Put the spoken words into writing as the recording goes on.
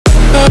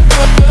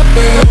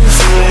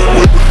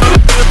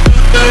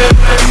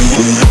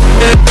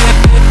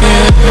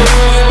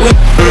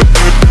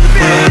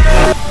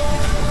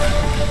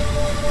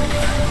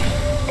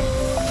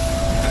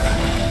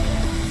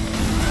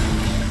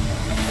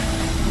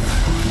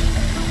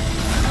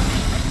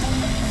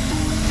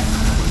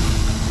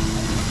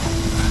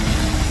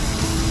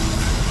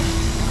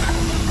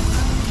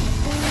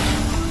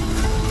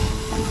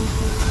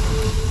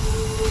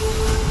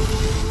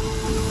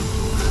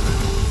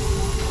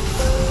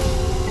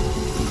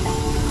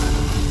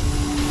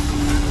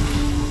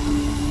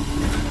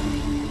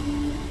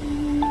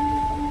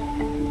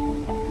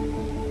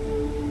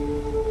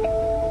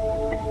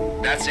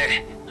That's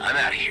it. I'm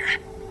out of here.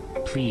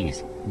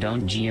 Please,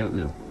 don't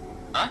GOO.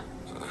 Huh?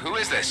 Who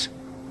is this?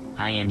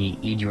 I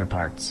need your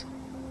parts.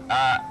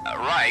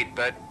 Right,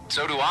 but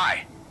so do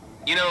I.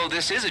 You know,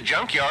 this is a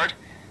junkyard.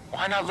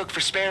 Why not look for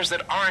spares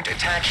that aren't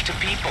attached to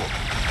people?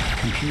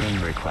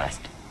 Computing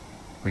request.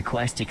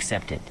 Request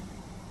accepted.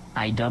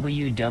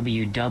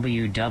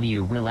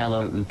 IWWWW will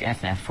allow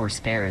FF for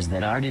spares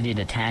that are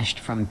attached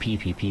from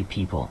PPP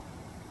people.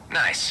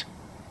 Nice.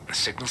 The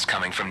signal's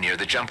coming from near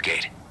the jump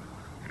gate.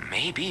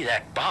 Maybe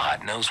that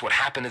bot knows what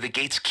happened to the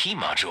gate's key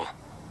module.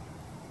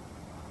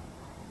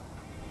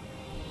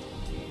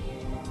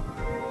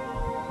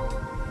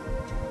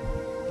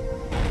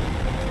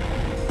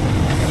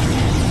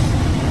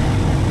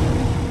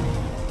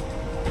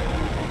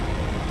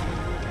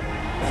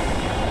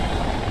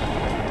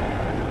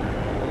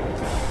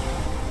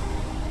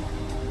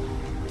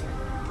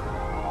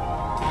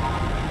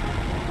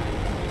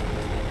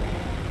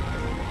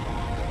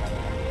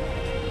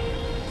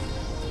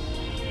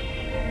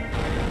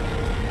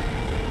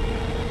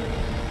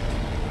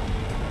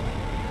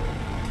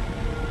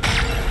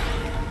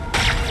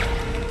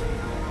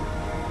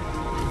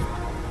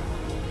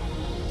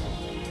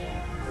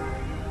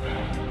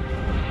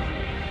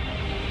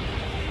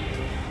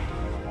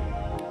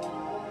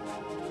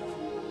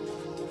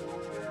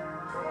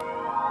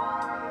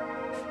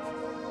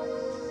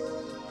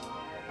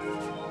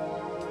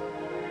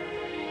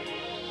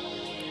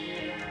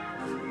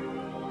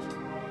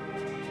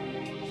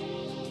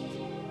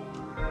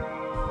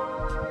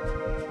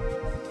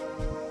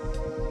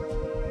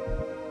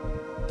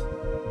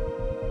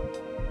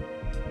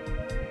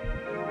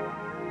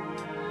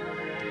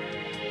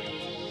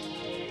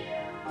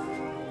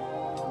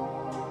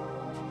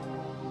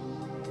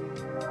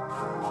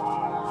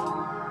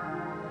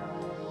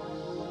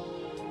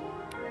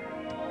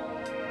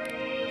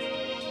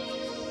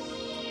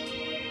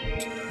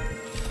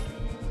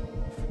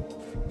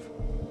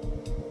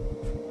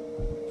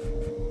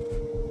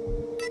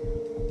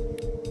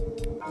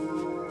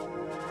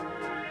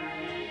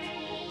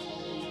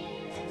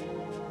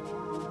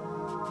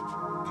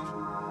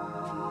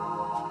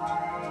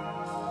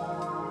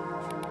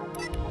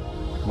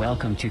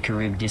 Welcome to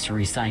Charybdis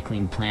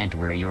Recycling Plant,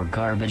 where your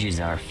garbage is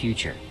our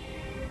future.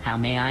 How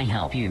may I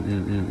help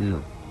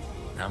you?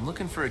 I'm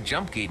looking for a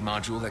jump gate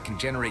module that can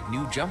generate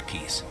new jump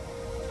keys.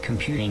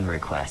 Computing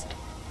request.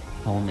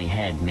 Only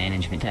head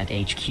management at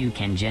HQ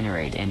can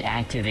generate and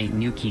activate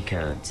new key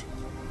codes.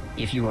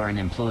 If you are an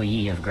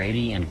employee of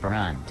Grady and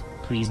Brunt,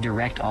 please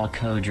direct all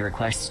code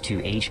requests to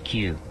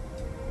HQ.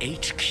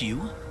 HQ?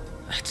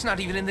 That's not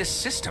even in this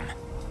system.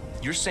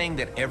 You're saying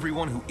that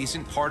everyone who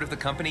isn't part of the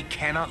company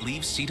cannot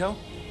leave Ceto?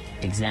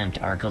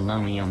 Exempt our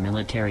colonial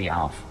military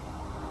off.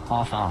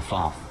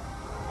 Off.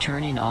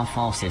 Turning off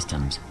all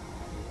systems.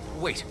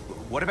 Wait,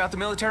 what about the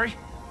military?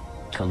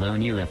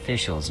 Colonial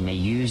officials may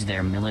use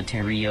their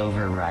military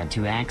override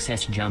to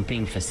access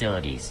jumping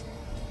facilities.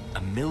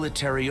 A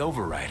military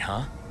override,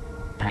 huh?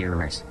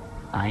 Pyrus.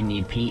 I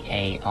need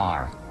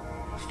PAR.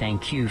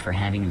 Thank you for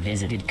having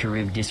visited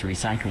Charybdis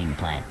Recycling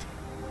Plant,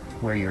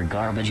 where your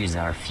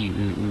garbages are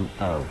few.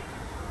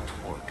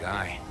 Poor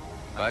guy.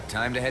 But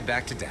time to head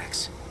back to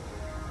Dax.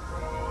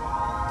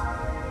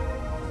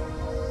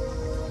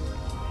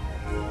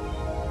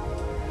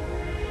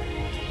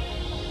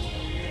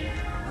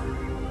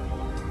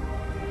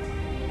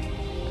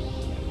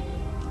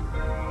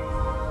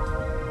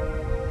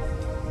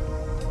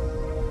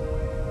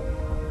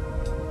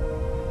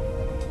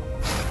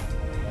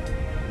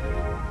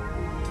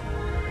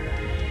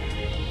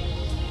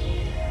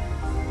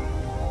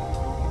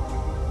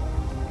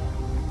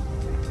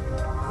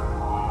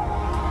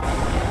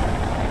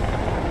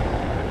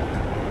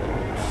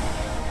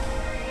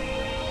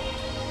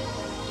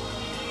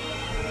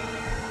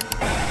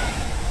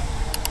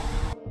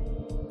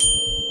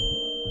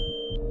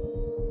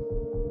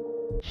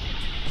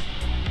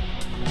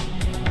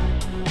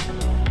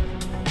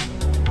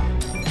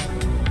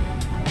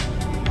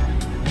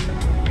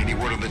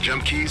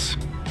 Jump keys?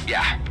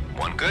 Yeah,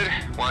 one good,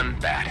 one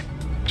bad.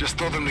 Just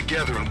throw them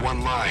together in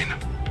one line.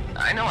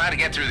 I know how to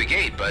get through the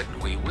gate, but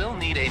we will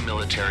need a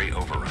military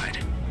override.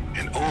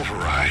 An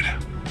override?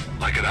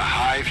 Like at a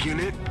hive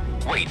unit?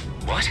 Wait,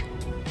 what?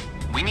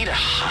 We need a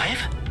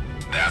hive?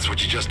 That's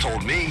what you just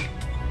told me.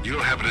 You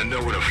don't happen to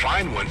know where to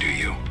find one, do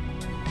you?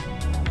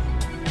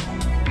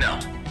 No.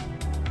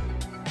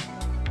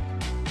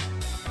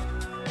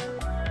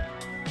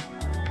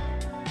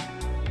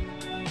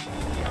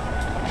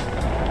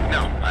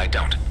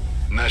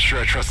 sure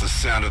I trust the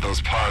sound of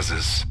those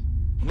pauses.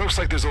 Looks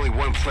like there's only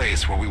one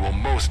place where we will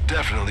most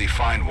definitely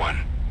find one.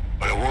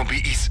 But it won't be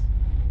easy.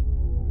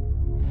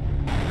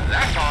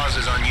 That pause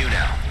is on you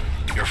now.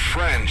 Your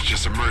friend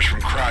just emerged from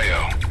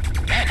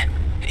cryo. Ben,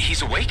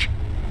 he's awake?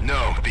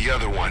 No, the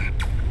other one.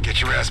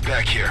 Get your ass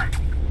back here.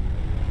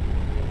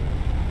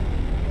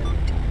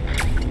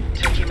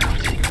 Take him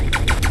out.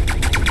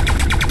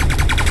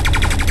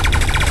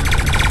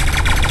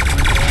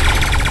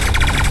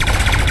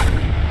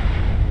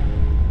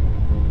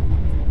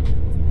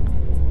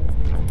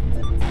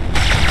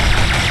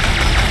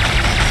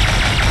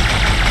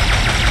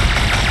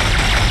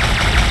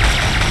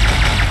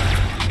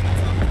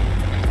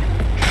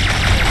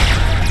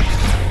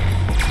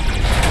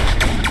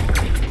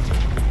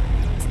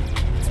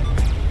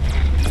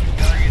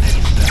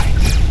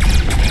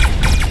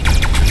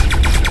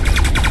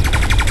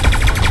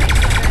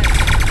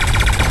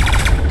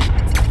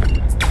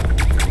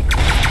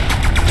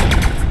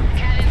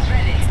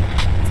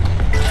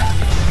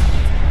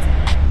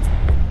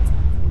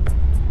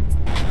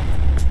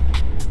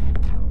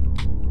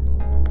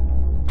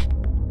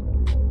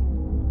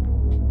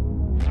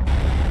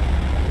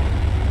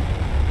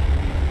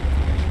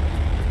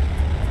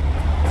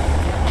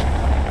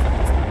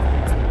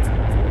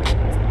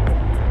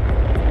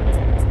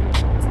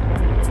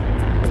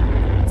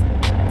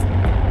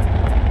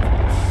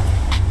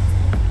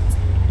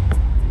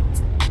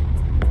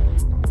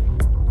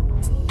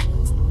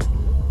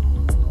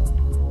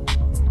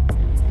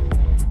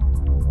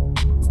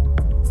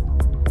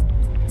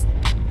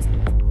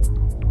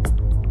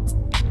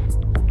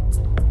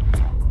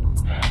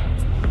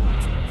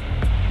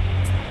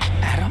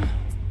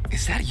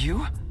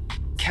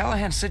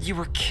 Callahan said you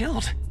were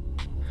killed.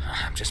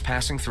 I'm just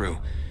passing through.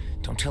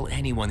 Don't tell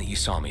anyone that you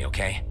saw me,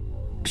 okay?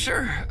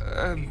 Sure.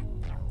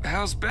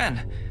 How's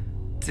Ben?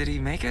 Did he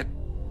make it?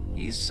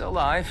 He's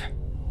alive.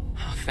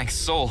 Oh, thanks,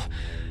 Soul.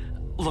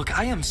 Look,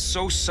 I am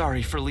so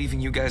sorry for leaving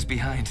you guys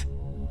behind.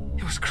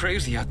 It was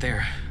crazy out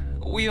there.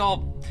 We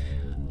all...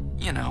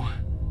 you know...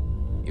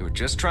 You were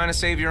just trying to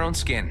save your own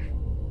skin.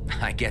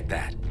 I get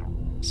that.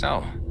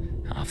 So,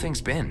 how have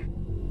things been?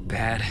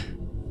 Bad.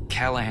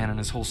 Callahan and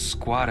his whole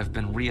squad have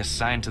been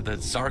reassigned to the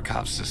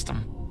Zarkov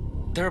system.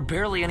 There are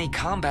barely any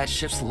combat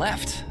ships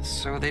left,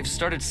 so they've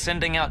started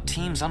sending out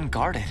teams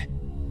unguarded.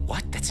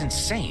 What? That's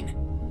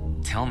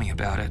insane. Tell me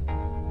about it.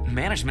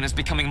 Management is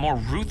becoming more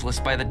ruthless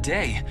by the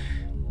day,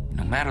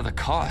 no matter the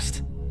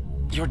cost.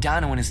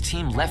 Giordano and his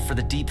team left for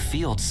the deep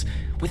fields,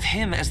 with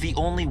him as the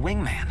only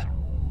wingman.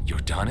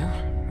 Giordano?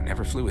 I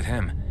never flew with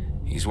him.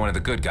 He's one of the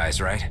good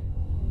guys, right?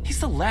 He's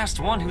the last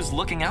one who's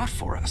looking out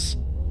for us.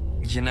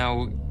 You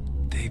know,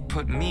 they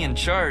put me in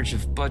charge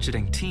of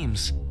budgeting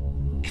teams.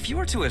 If you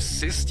were to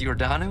assist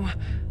Giordano,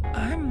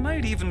 I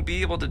might even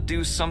be able to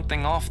do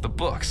something off the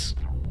books.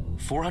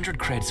 400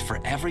 creds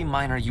for every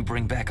miner you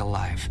bring back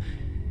alive,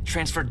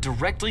 transferred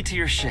directly to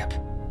your ship.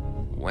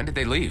 When did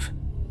they leave?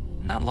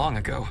 Not long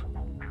ago.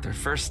 Their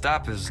first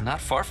stop is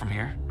not far from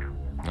here.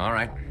 All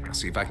right, I'll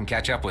see if I can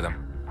catch up with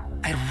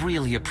them. I'd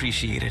really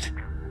appreciate it.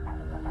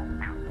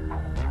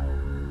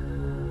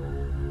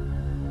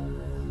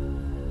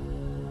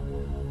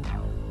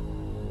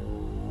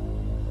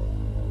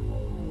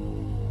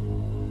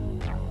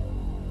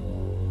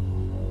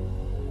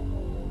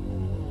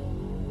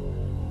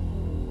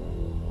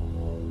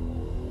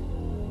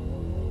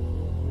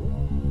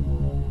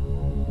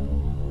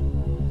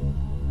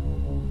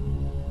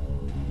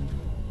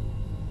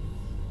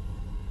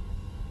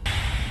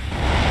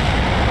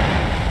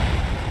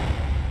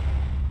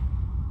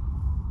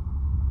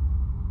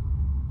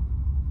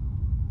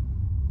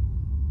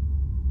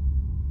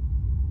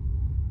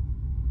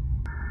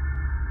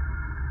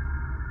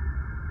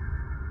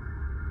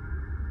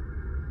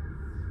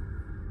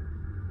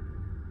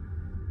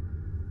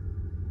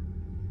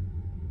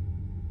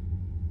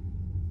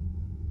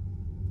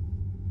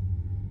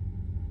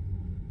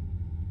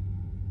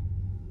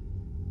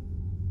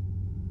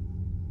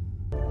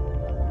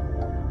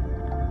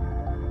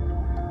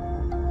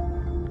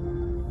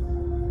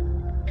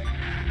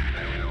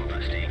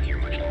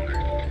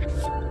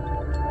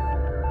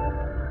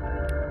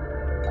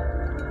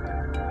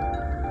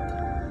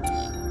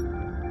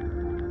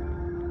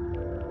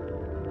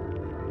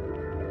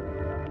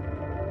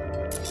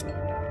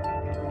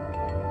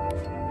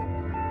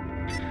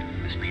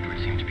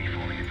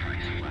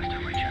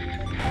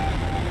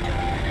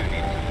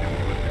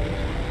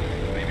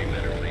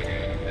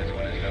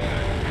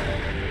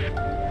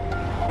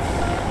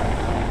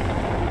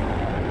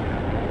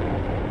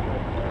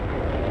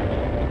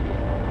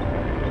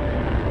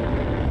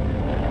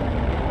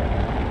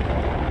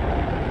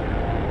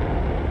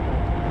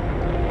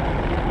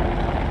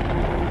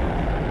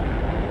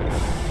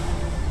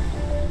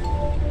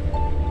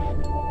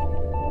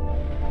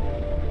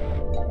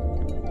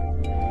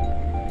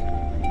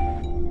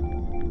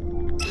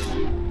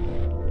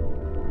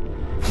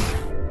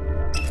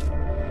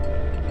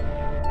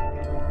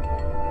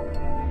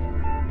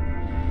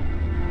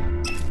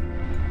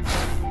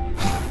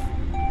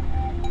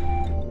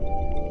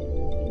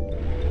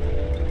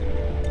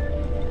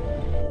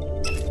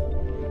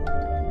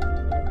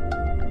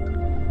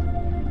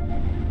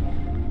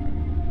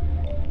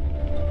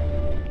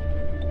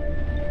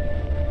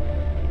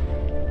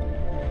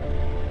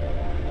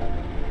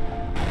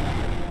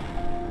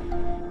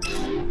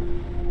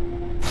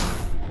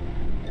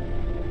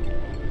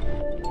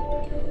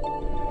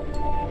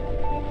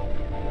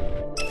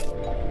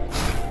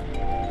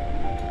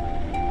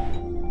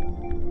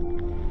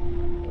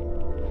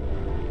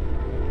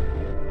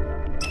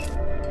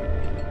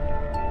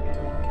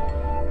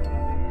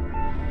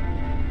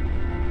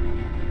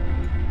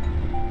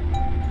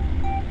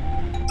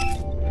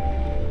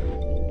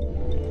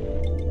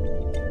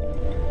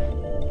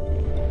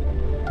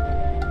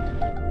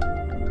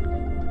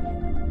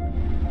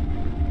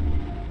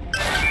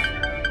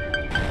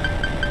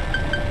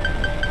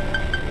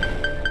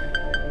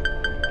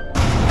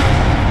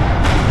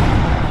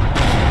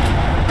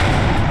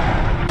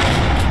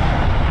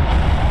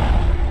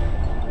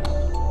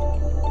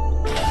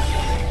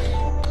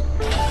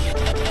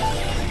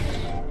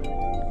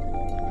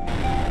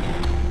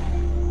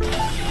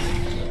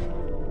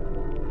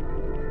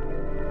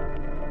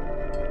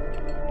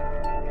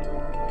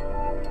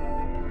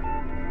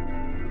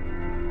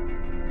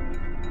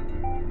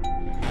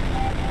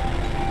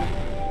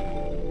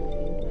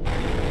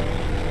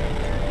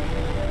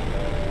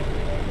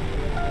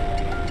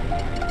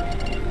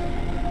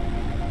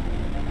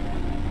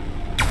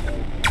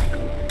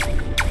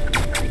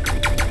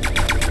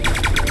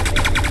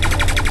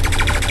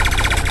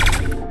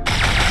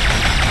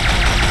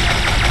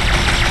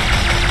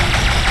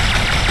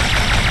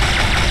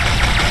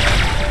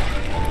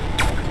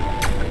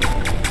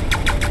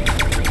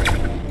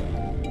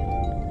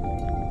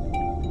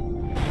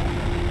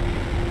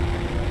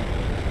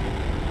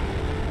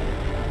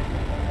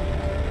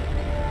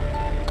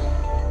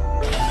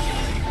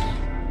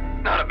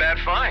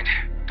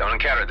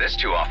 encounter this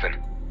too often.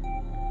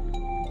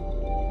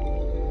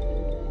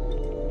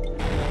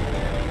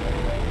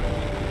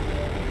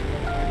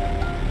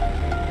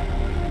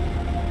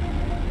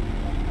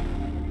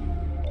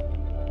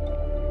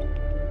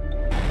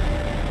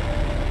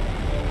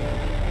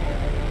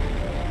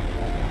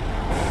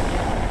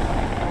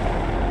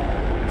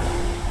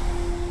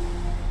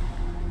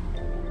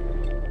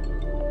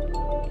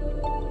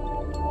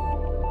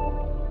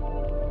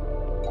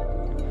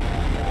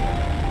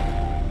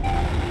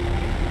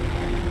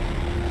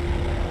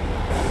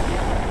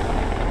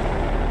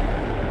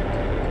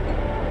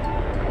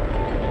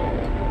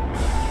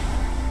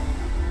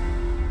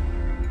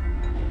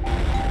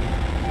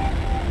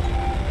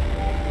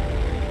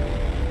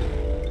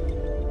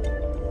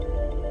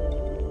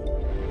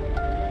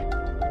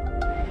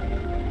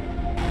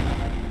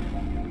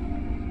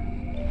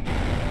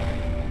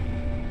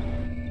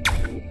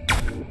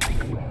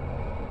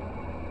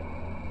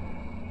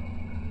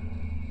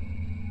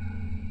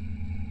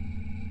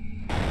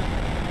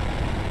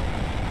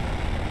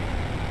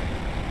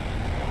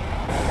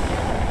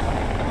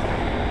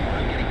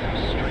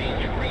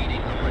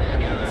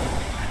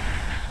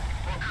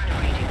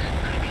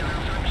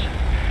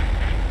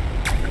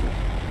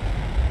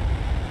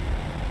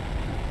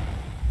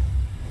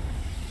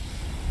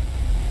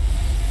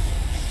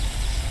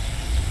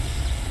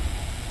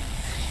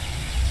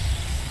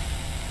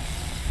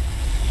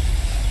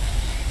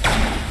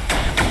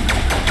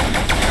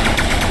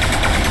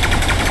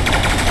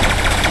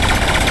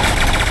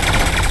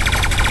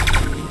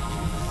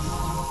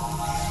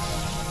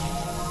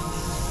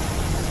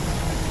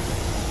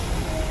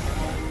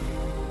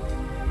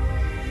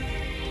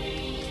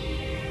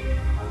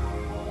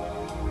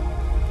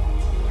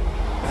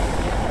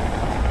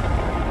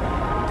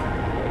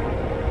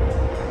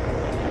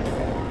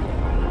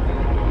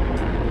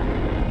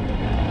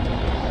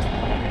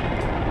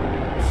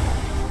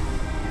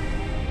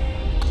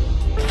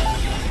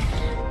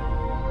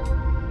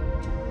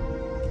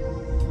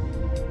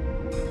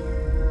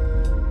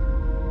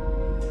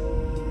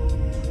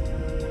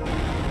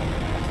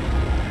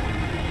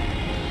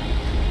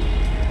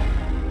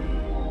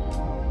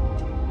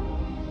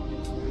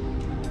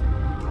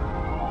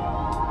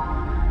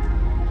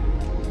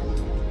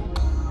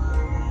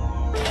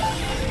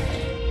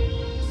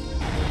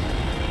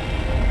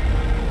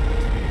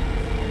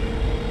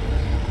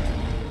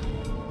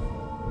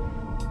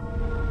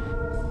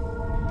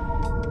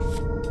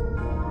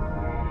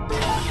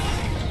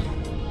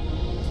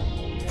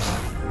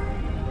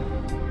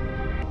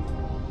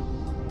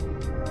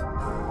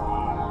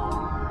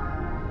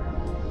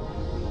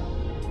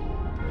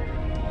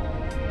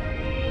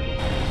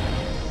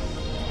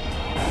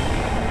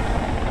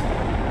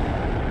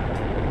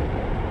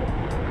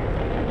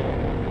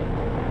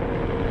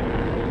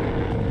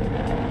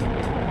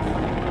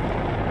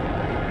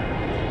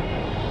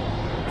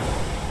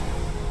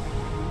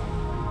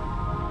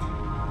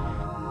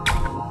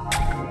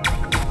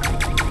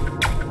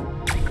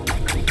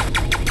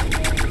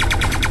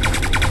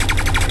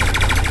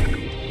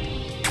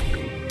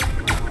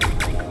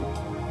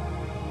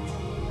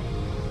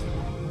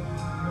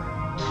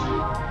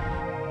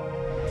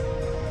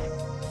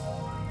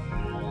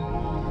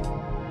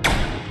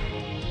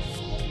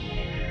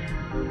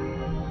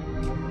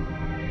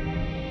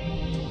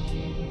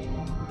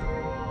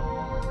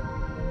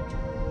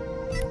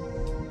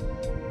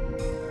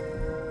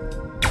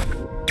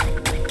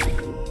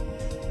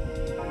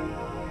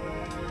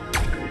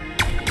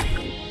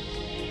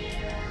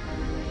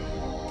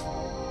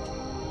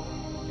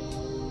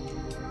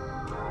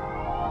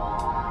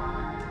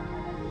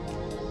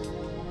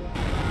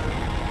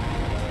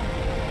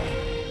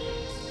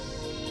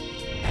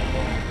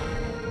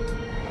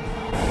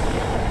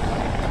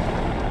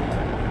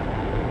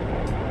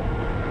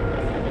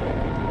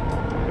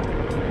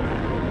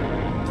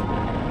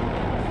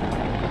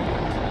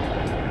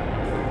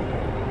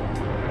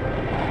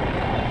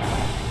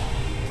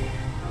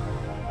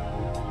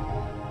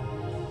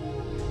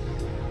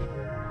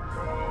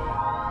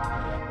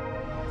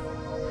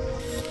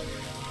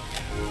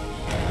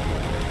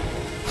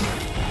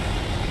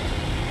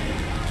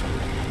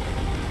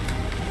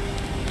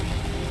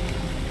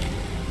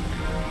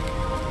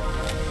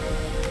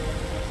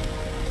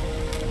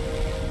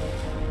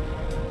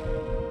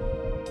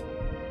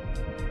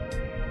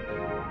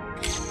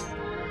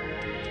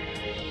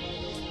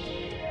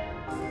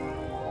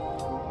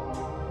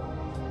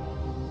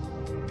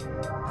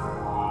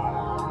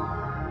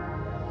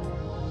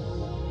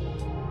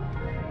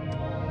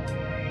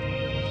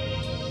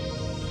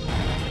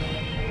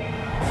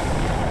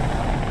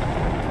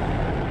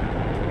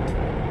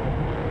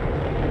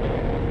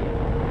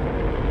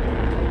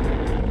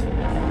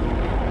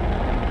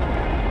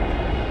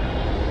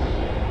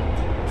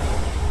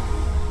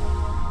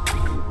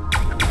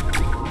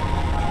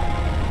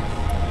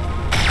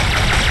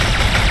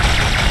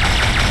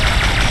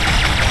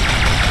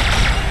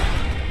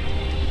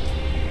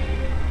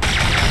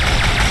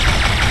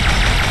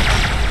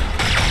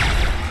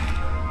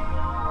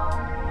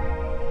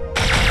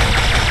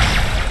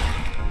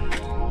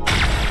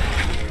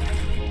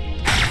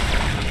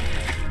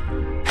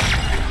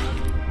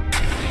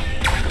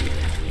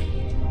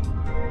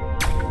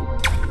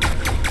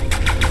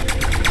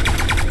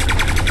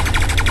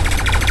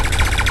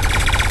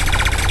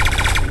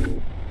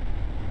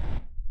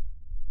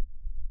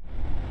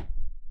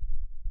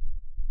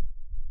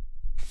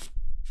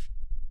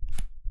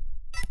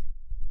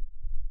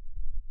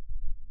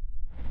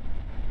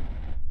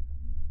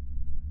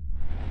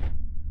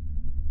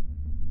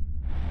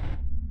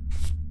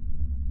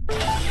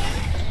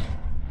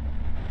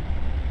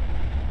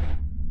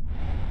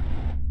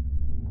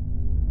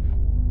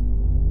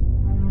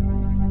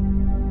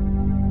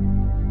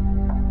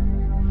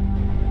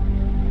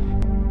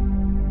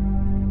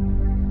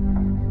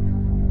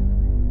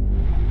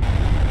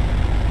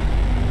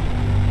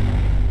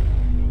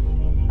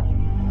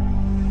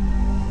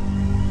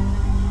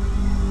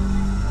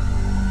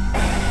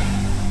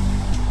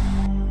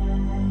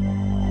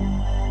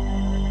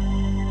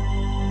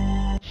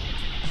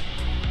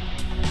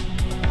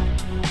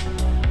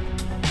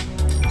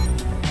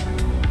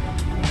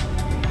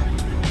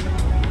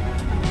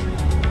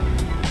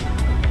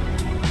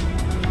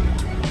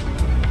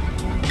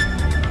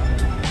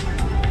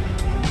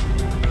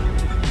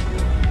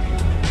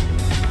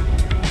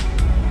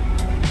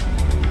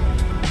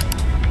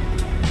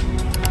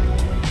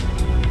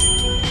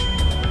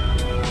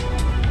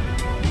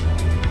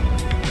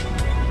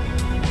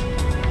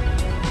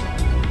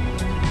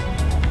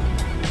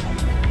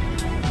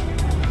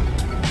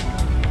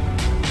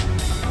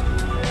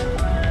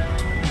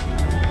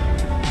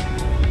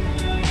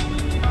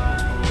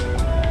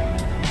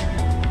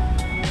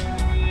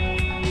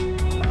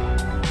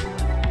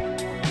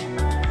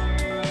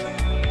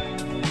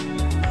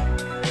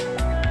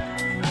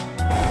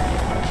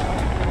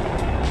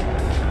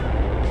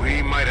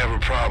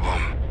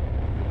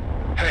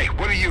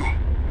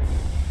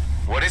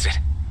 What is it?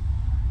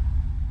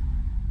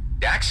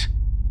 Dax?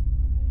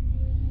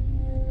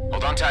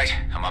 Hold on tight.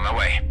 I'm on my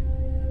way.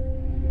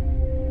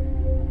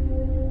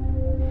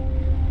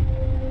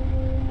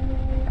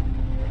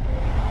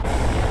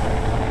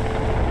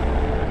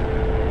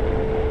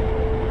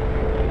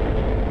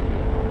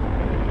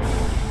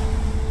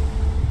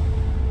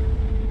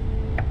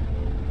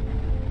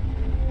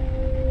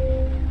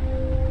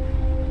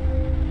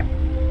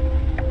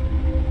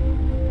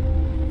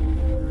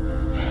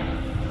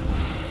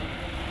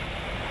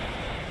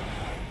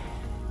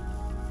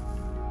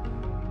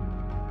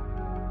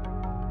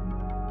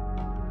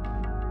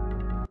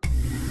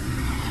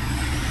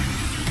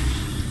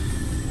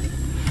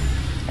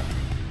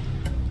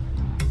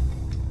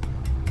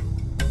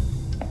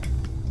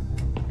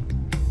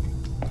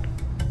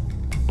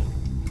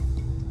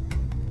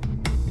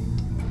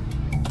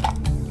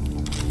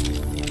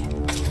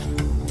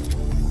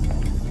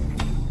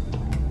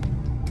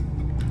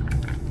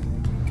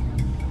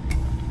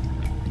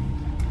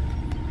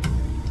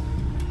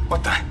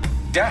 What the?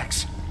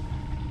 Dax?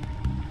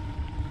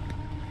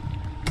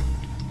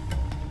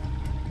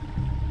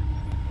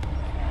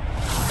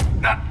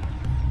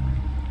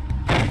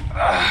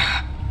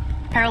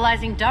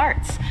 Paralyzing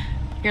darts.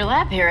 Your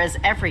lab here is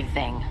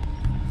everything.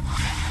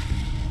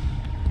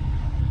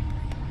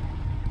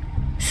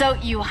 So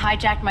you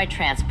hijacked my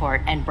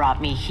transport and brought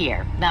me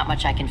here. Not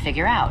much I can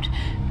figure out.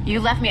 You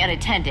left me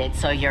unattended,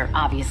 so you're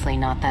obviously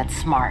not that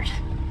smart.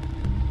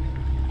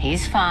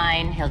 He's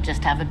fine. He'll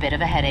just have a bit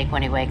of a headache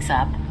when he wakes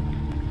up.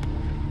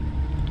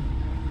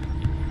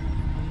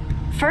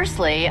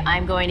 Firstly,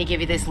 I'm going to give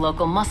you this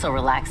local muscle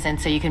relaxant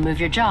so you can move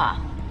your jaw.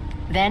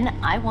 Then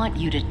I want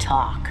you to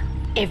talk.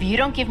 If you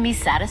don't give me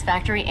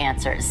satisfactory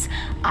answers,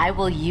 I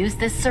will use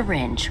this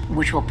syringe,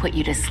 which will put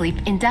you to sleep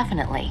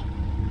indefinitely.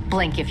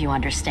 Blink if you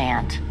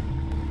understand.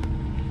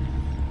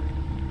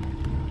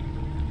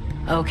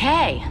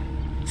 Okay,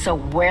 so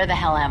where the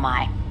hell am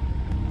I?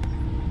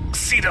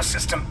 Cedo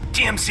system,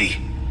 DMZ.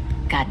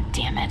 God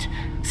damn it.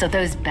 So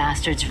those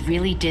bastards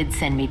really did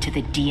send me to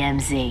the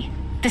DMZ.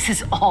 This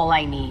is all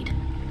I need.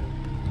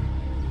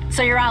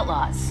 So you're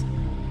outlaws?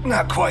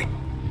 Not quite.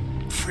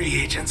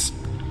 Free agents.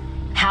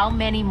 How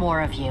many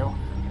more of you?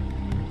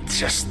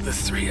 Just the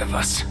three of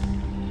us.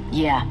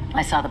 Yeah,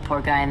 I saw the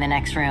poor guy in the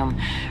next room.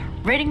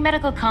 Raiding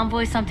medical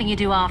convoys something you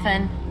do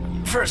often?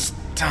 First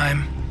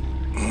time.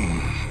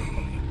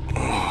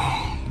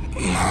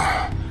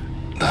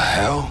 The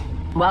hell?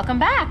 Welcome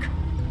back.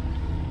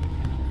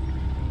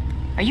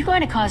 Are you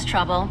going to cause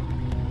trouble?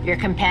 Your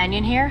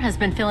companion here has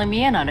been filling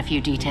me in on a few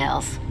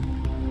details.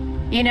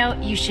 You know,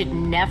 you should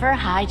never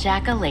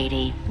hijack a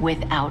lady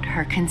without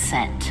her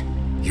consent.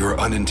 You're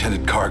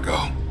unintended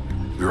cargo.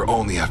 We were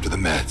only after the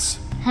meds.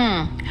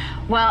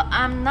 Well,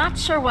 I'm not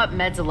sure what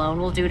meds alone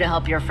will do to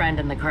help your friend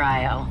in the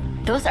cryo.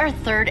 Those are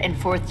 3rd and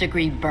 4th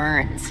degree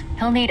burns.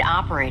 He'll need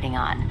operating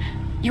on.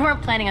 You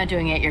weren't planning on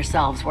doing it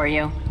yourselves, were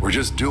you? We're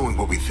just doing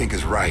what we think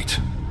is right.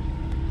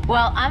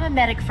 Well, I'm a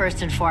medic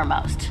first and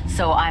foremost,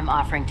 so I'm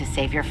offering to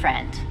save your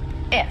friend.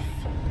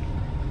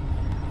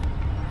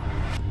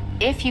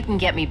 If you can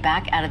get me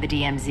back out of the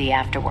DMZ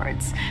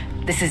afterwards.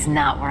 This is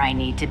not where I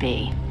need to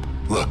be.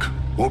 Look,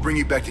 we'll bring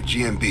you back to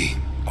GMB.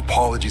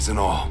 Apologies and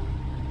all.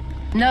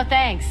 No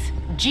thanks.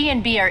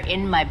 G&B are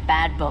in my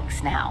bad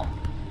books now.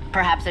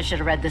 Perhaps I should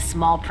have read the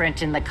small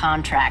print in the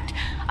contract.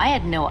 I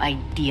had no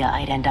idea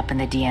I'd end up in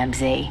the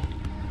DMZ.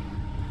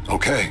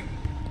 Okay.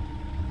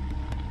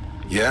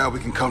 Yeah, we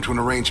can come to an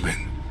arrangement.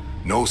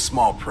 No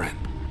small print.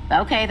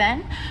 Okay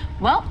then.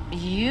 Well,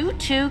 you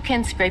two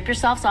can scrape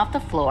yourselves off the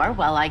floor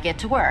while I get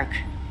to work.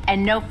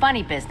 And no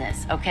funny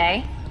business,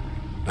 okay?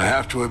 I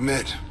have to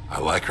admit, I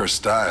like her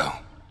style.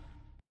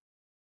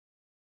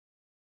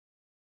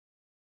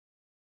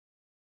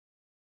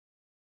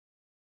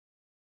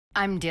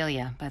 I'm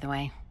Delia, by the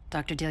way.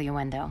 Dr. Delia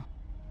Wendo.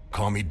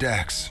 Call me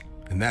Dax,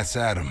 and that's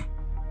Adam.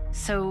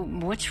 So,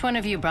 which one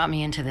of you brought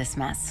me into this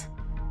mess?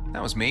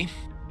 That was me.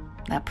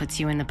 That puts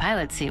you in the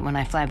pilot seat when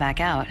I fly back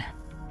out.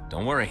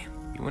 Don't worry.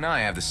 You and I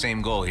have the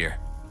same goal here.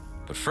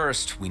 But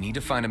first, we need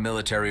to find a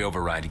military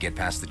override to get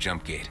past the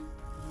jump gate.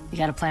 You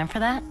got a plan for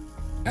that?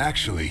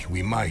 Actually,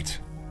 we might.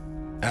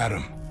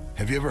 Adam,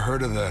 have you ever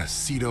heard of the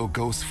Cedo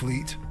Ghost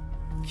Fleet?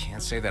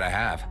 Can't say that I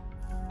have.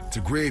 It's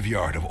a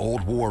graveyard of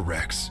old war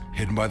wrecks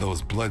hidden by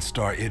those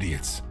Bloodstar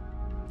idiots.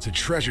 It's a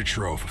treasure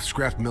trove of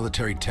scrapped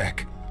military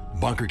tech,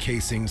 bunker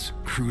casings,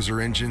 cruiser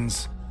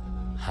engines.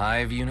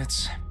 Hive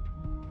units?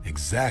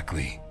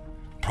 Exactly.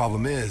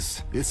 Problem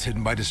is, it's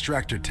hidden by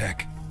distractor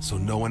tech, so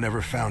no one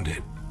ever found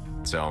it.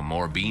 So,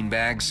 more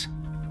beanbags?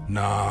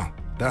 Nah,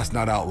 that's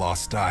not outlaw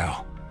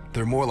style.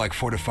 They're more like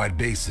fortified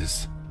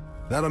bases.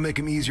 That'll make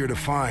them easier to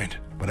find,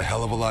 but a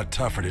hell of a lot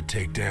tougher to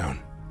take down.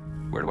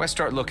 Where do I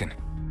start looking?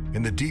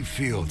 In the deep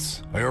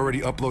fields, I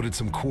already uploaded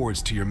some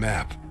coords to your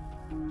map.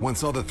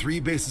 Once all the 3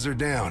 bases are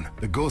down,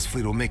 the Ghost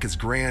Fleet will make its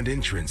grand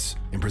entrance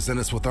and present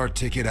us with our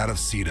ticket out of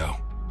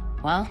Cedo.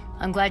 Well,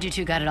 I'm glad you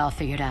two got it all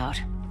figured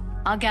out.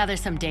 I'll gather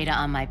some data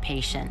on my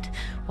patient,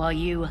 while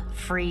you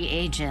free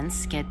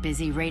agents get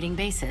busy raiding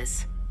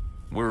bases.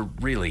 We're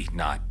really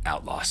not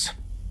outlaws.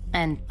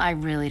 And I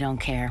really don't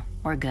care.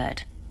 We're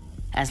good.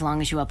 As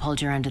long as you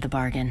uphold your end of the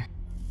bargain.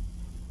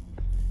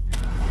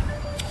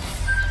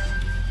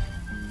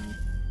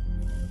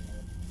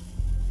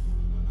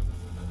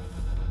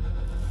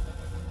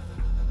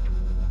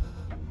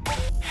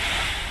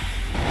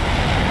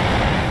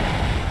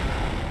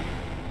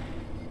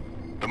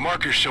 The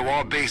markers show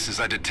all bases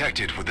I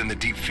detected within the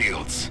deep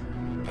fields.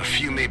 A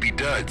few may be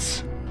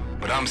duds,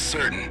 but I'm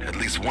certain at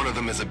least one of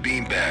them is a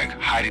beanbag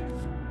hiding.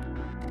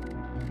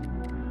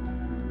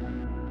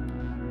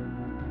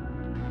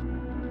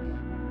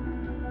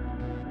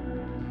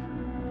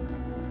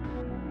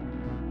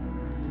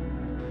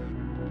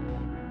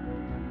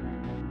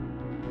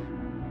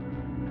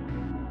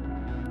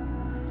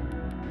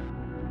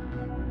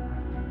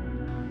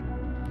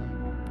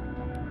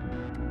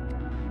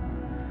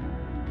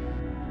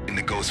 In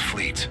the Ghost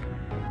Fleet.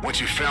 Once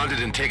you've found it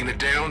and taken it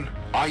down,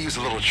 I'll use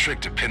a little trick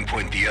to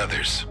pinpoint the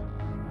others.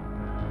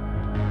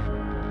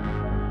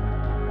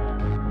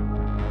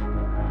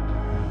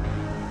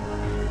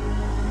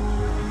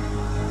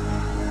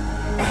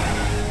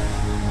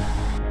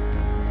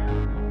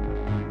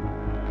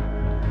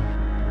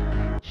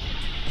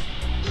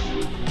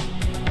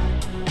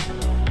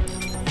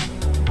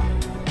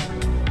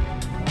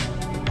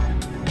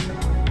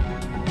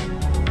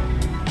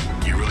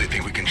 You really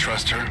think we can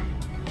trust her?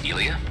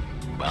 Elia?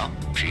 Well,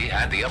 she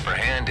had the upper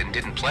hand and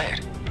didn't play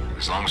it.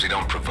 As long as we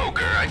don't provoke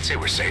her, I'd say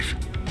we're safe.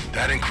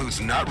 That includes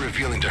not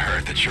revealing to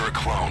her that you're a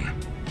clone.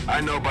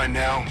 I know by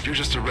now you're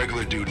just a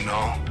regular dude and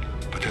all,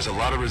 but there's a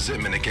lot of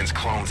resentment against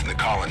clones in the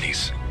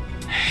colonies.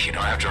 You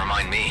don't have to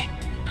remind me.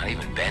 Not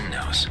even Ben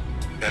knows.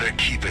 Better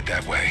keep it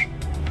that way.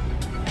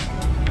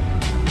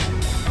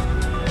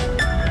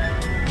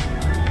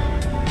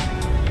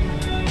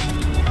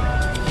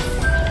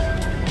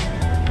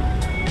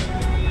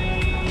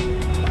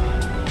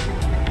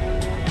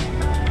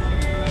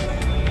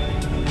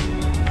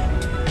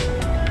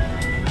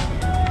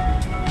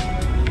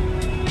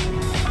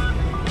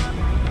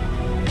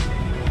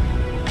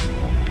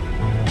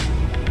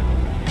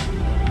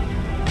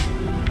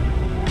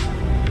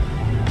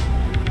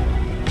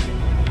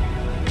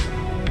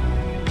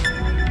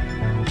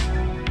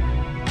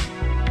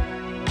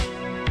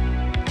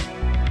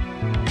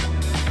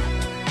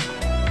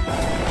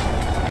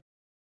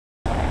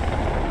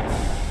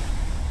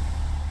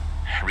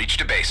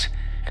 Reached a base.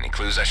 Any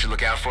clues I should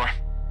look out for?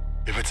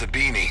 If it's a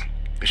beanie,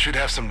 it should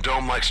have some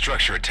dome-like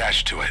structure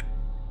attached to it.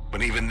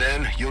 But even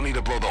then, you'll need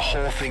to blow the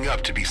whole thing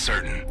up to be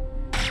certain.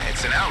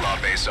 It's an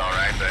outlaw base, all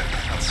right, but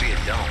I don't see a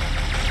dome.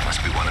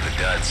 Must be one of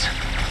the duds.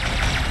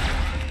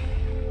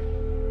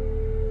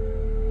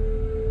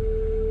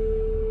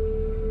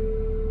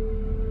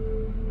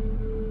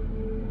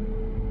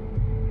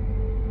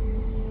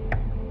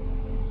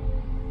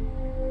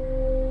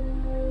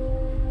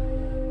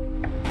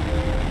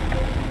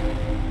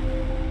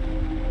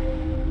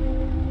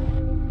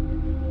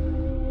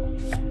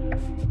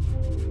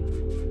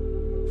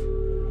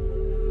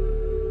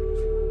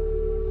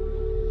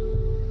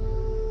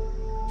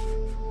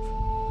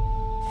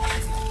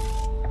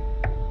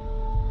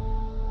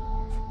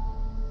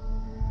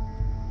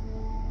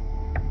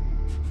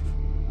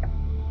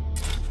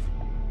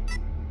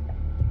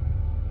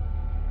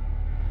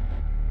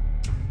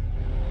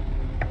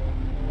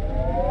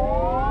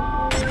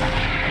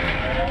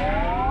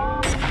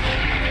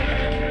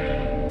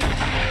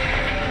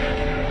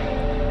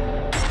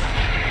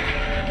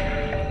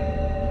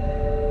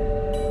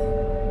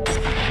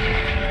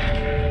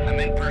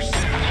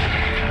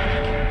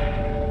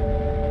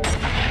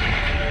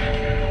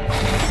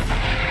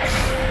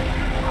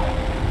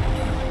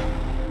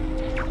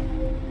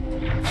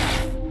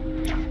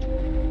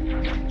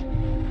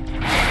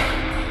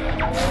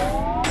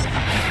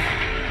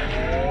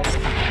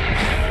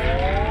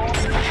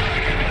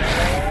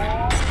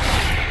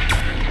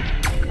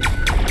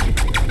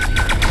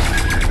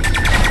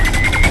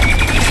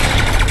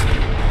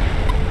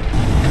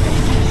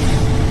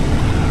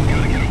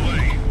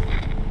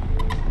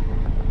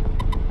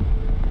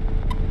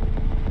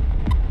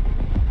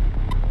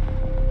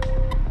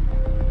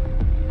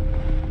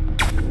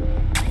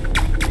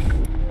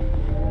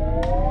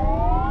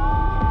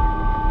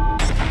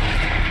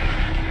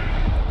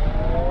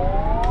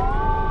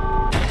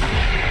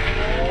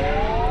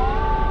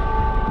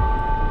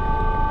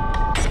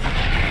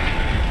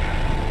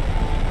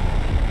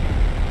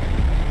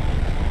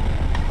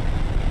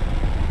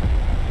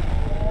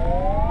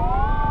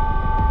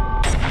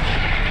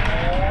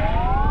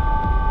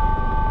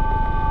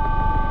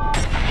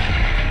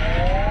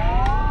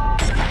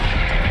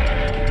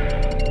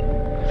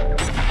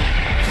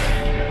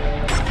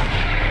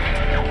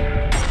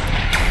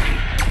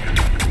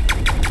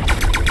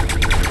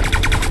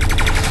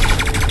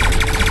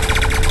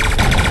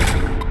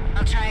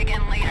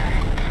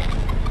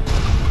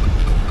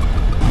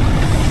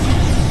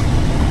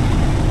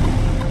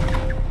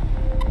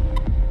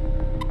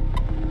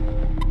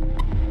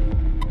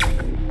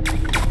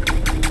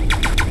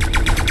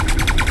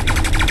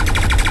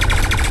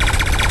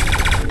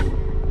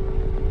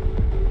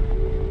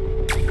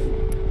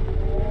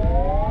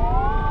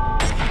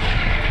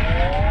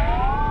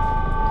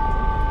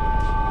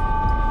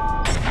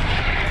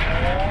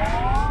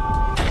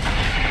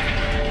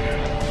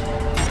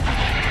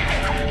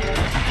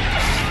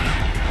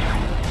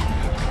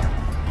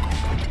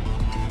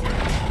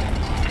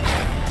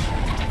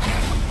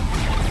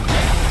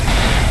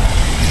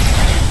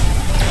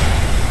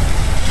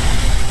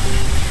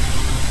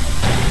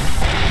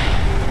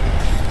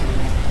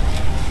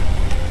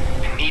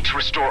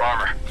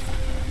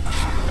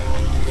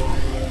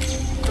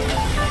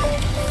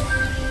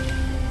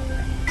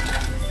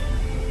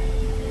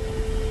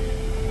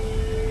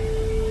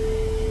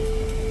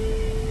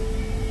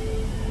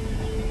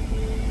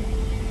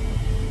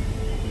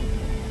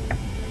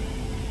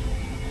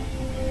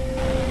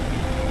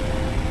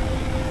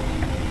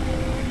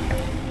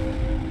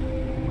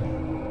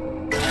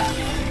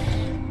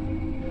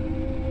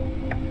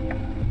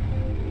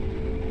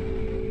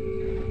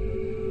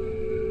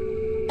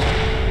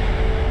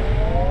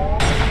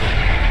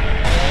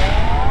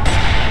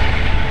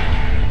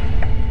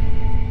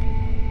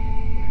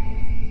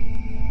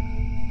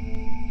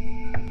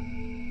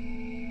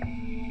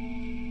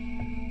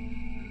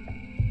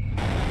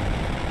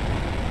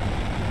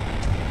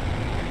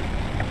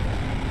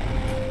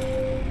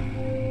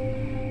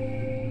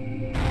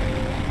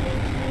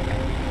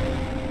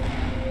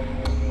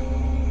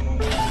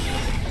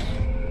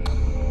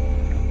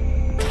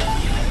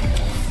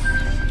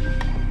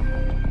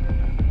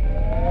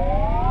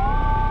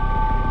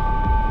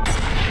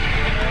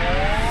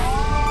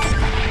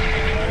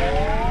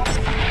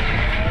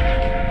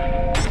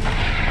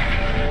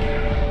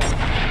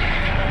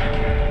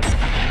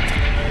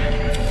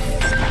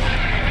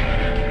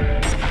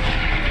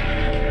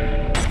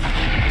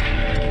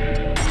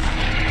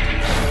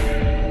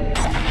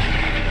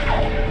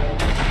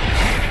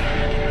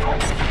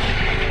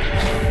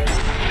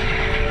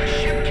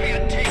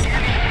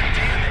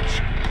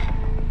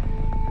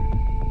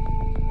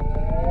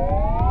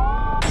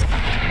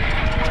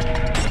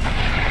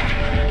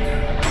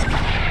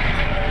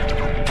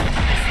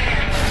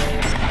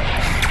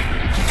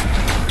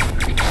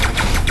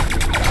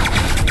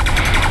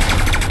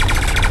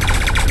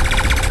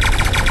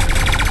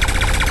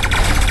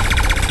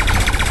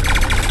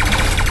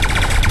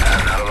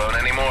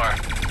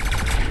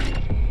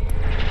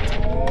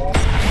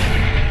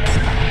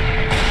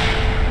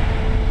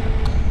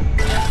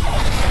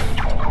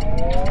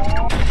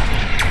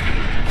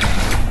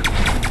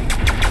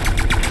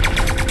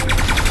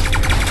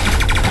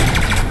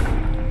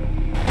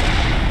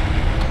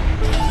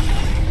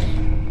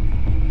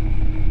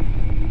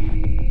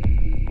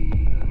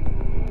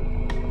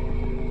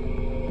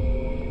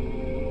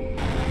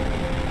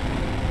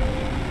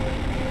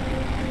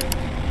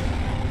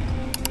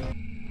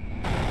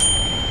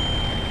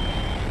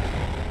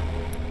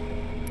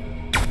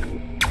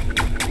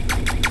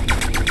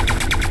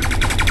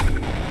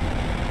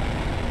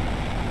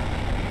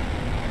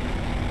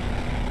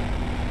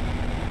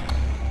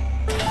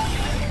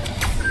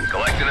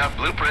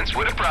 performance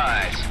with a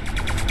prize.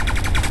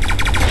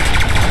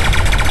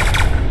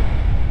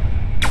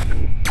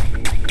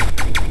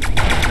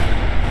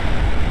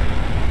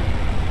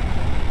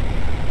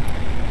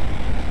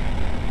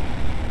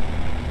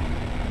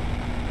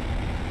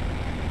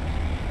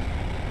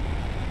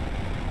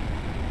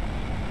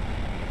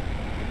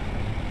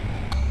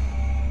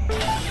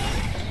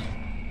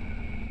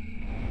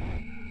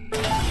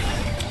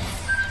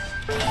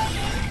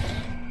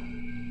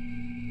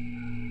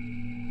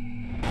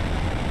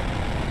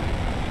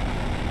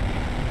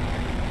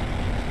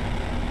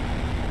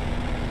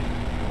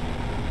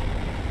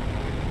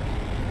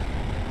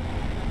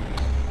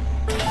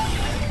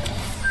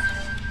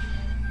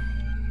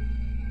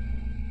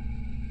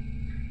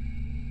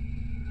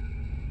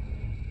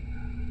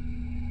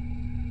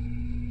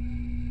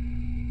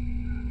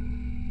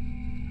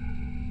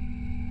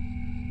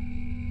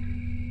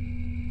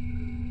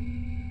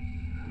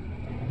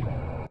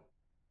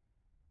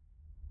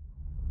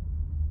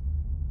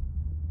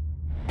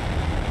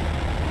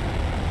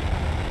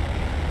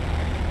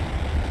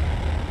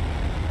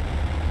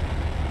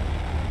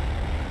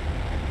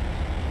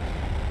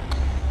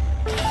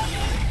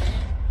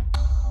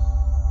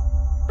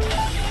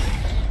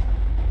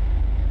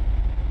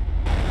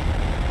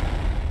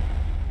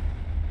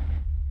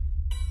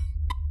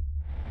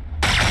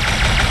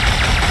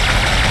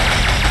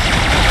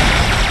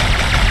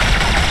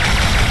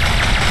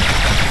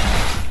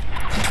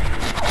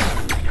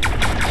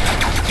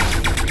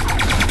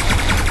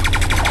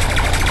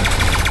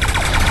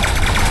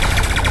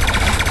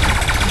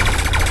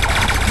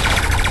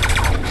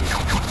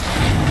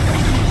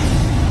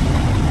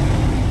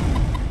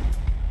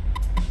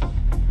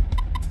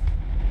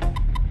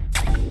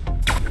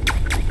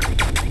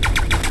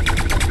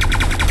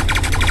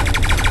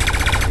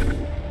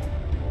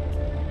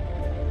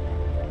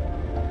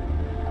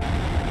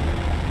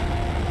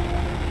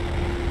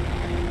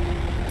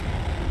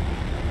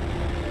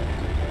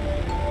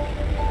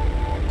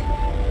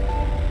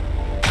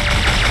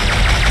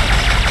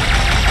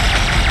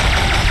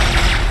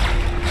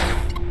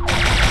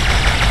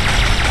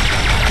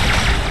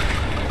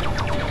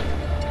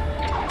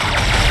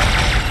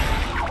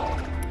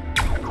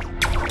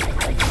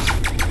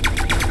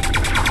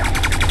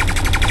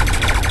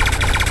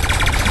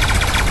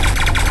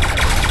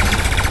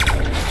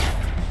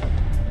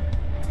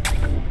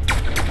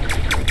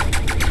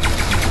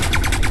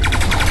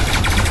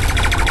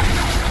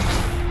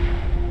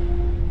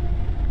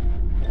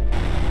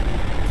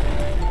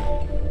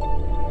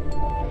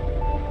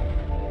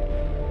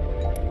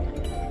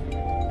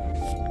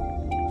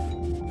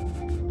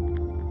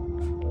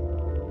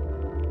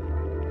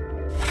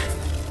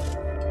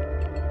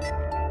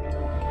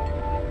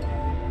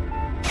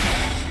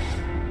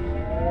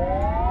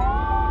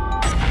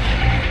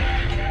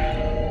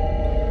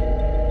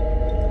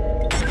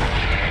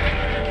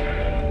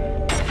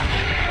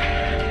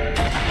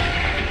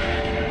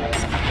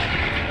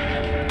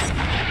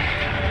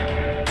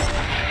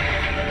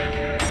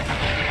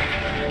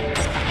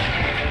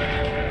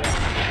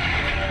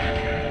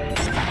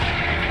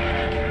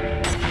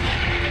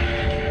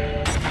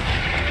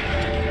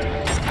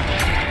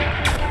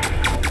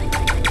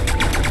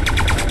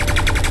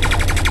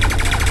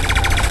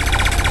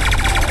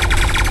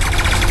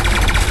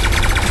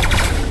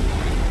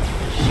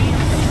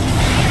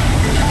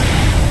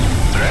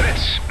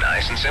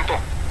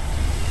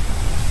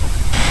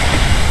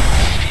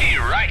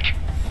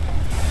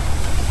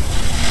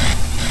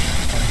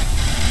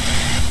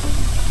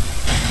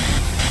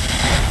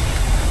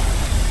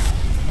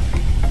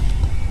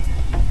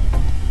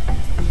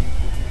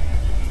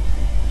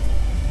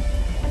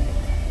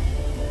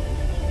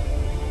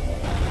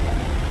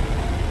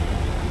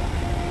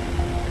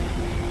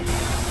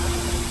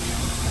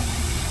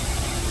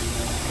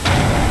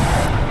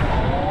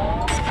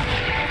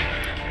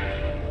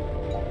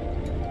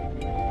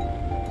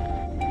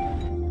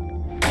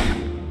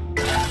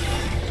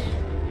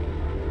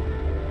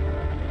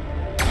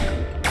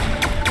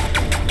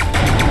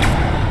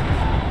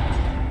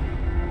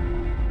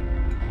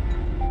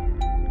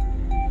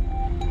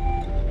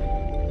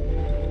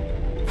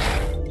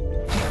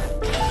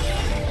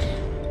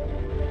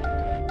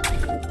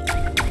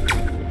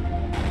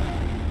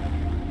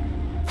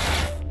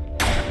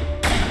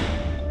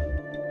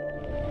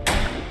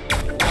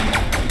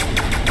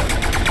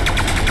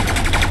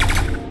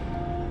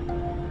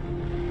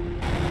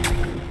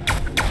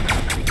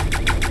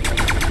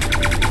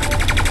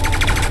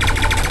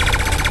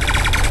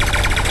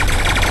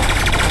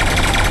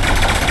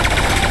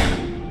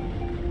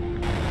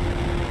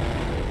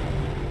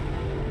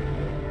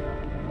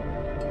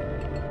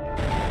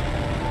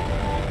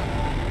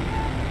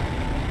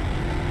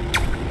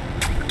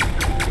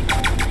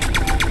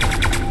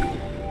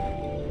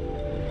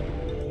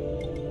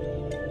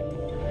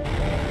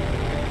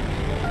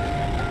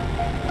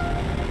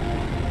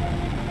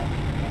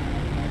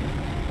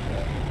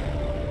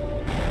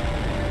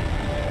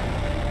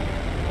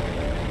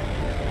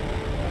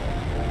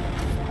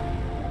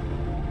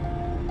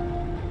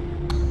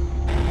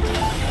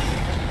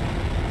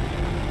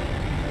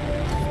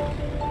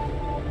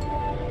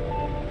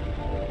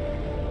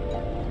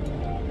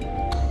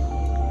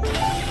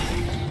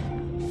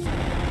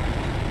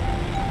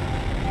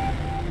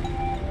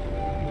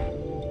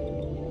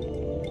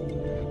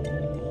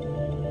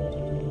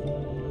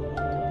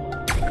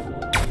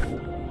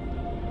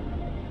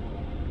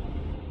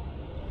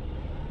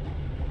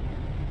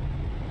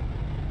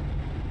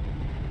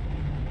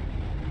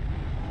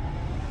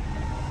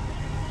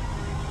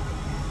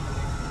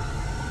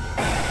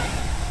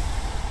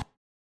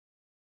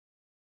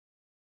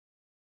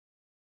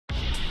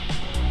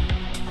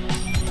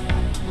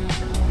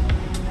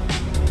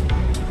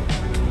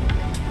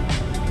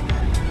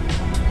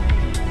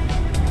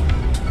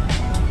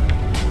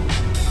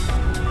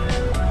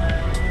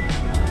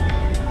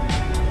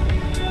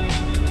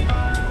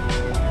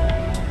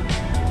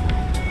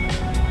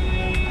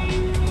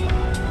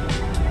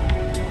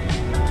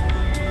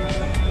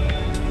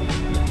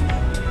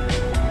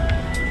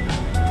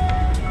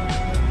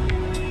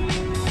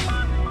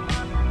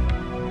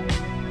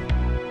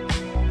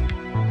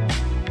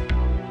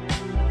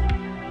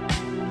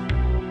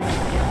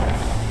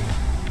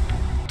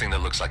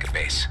 looks like a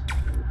base.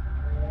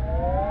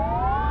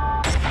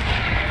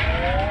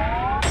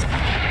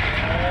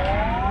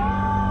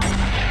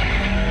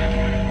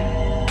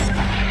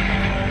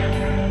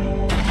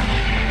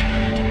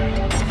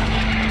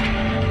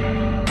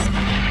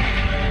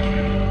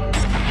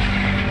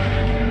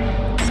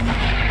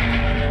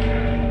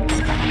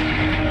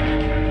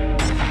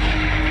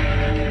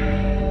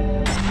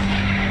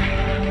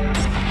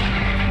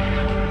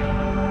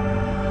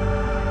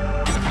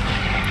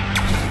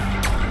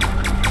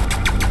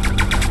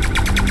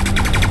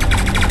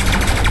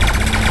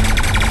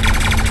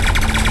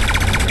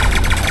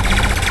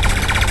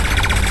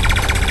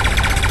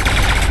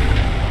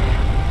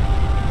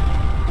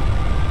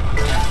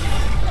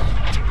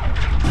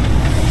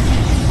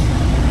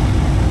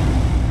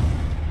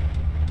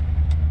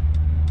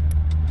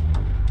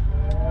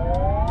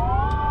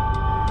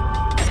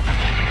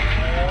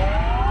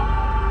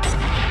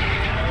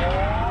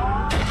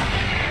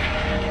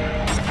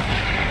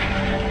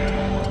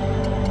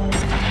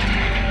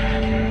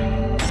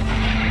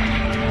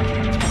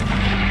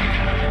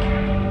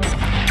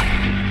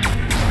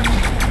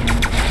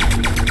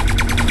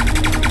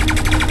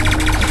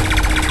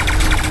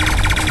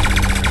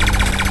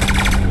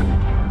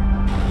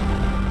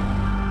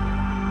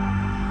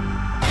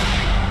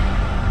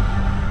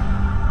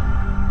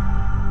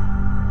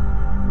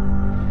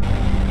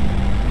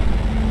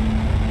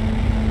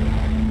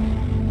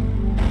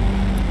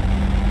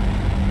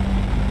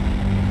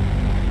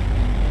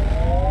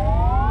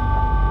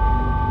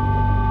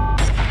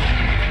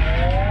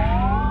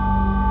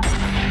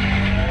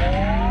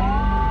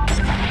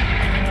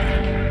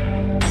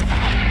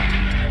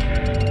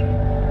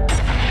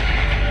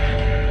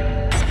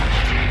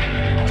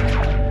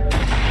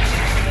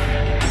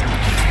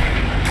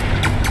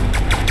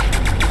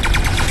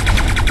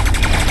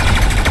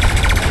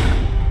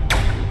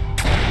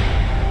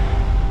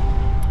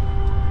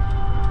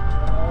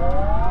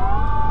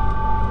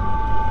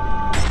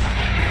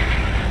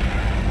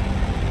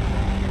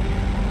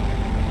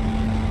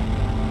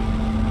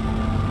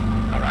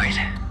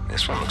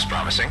 This one looks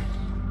promising.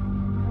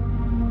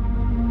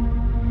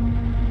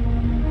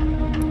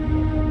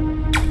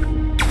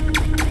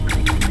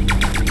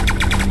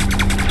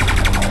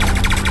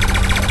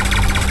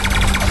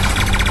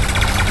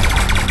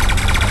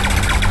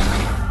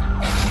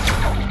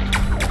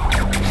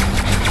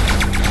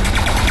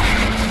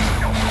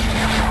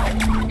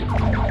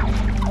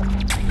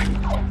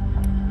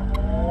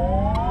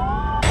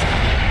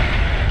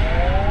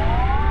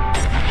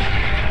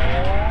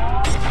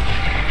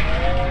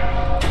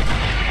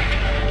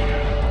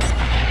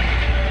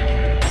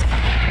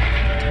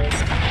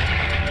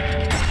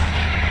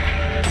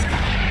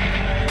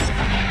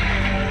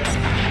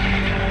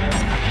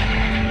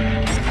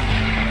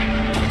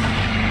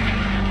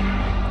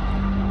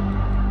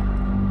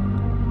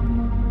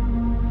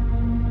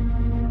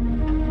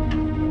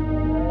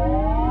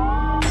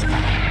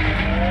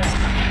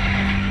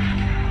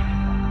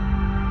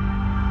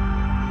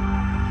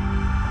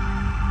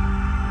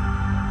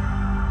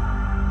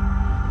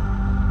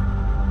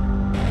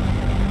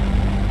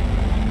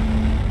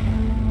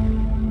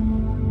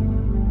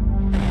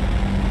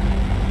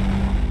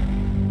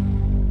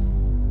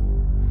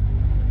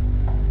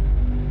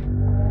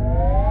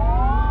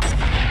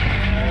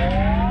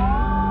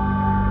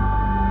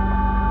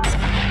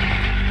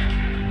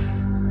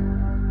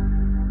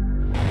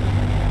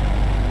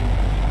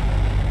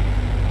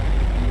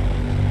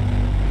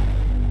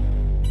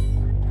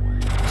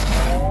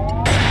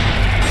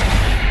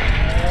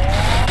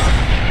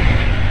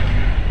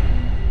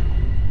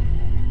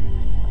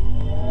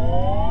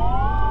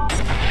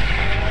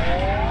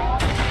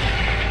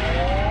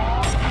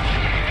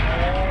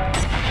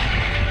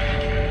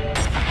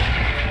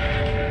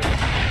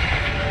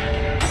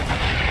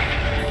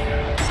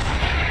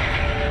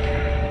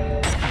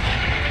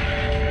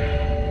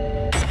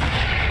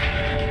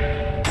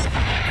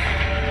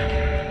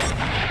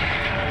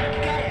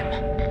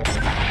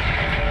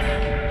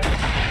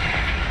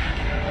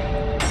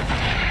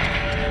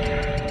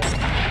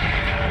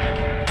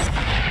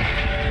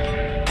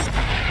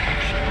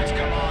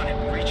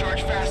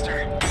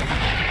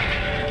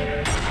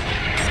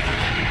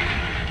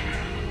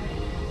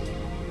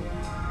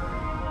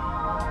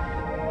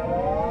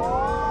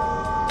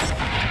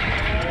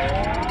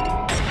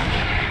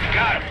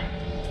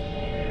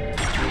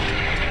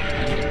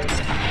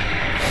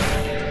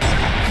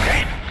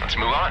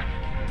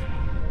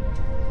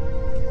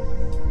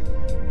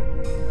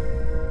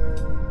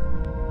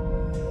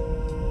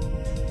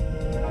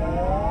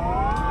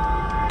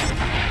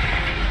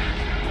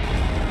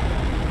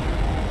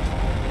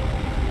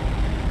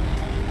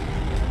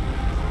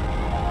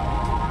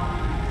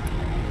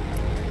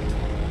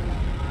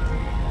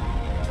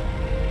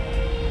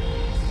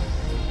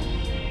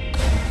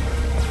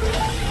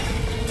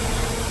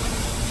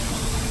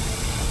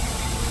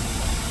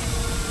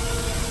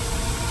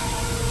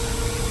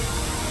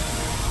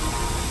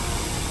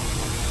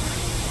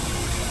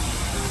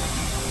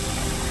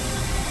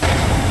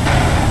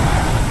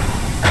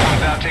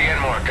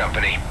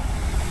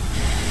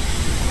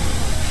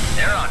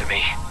 They're onto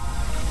me.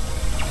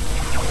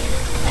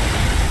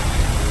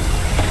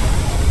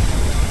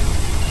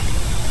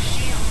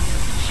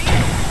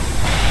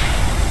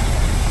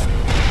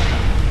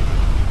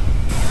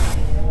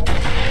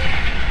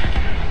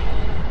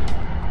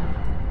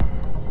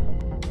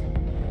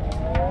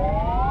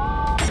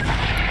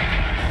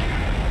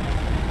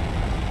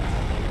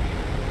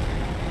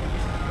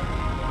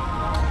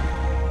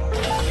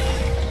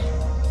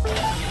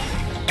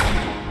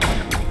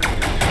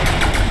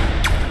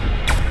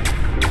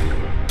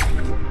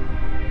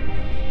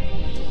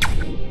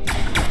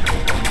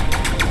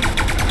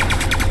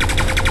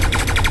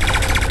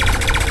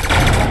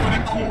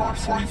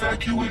 For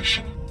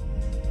evacuation.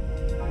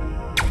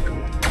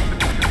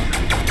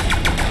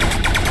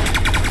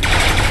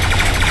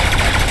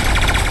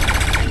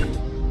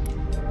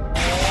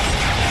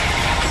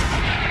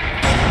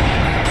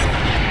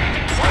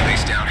 One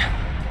base down.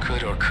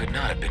 Could or could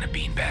not have been a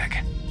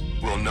beanbag.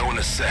 We'll know in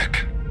a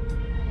sec.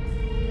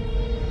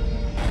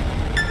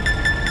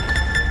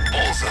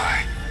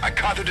 Bullseye. I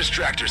caught the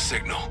distractor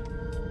signal.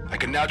 I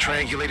can now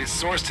triangulate its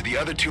source to the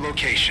other two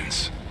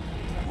locations.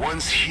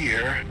 One's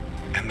here,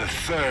 and the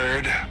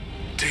third...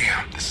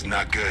 Damn, this is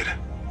not good.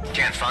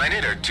 Can't find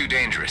it or too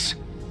dangerous?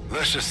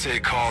 Let's just say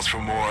it calls for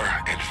more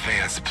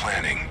advanced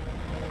planning.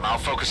 I'll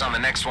focus on the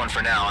next one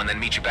for now and then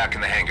meet you back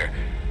in the hangar.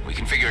 We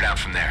can figure it out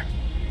from there.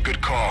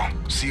 Good call.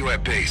 See you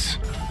at base.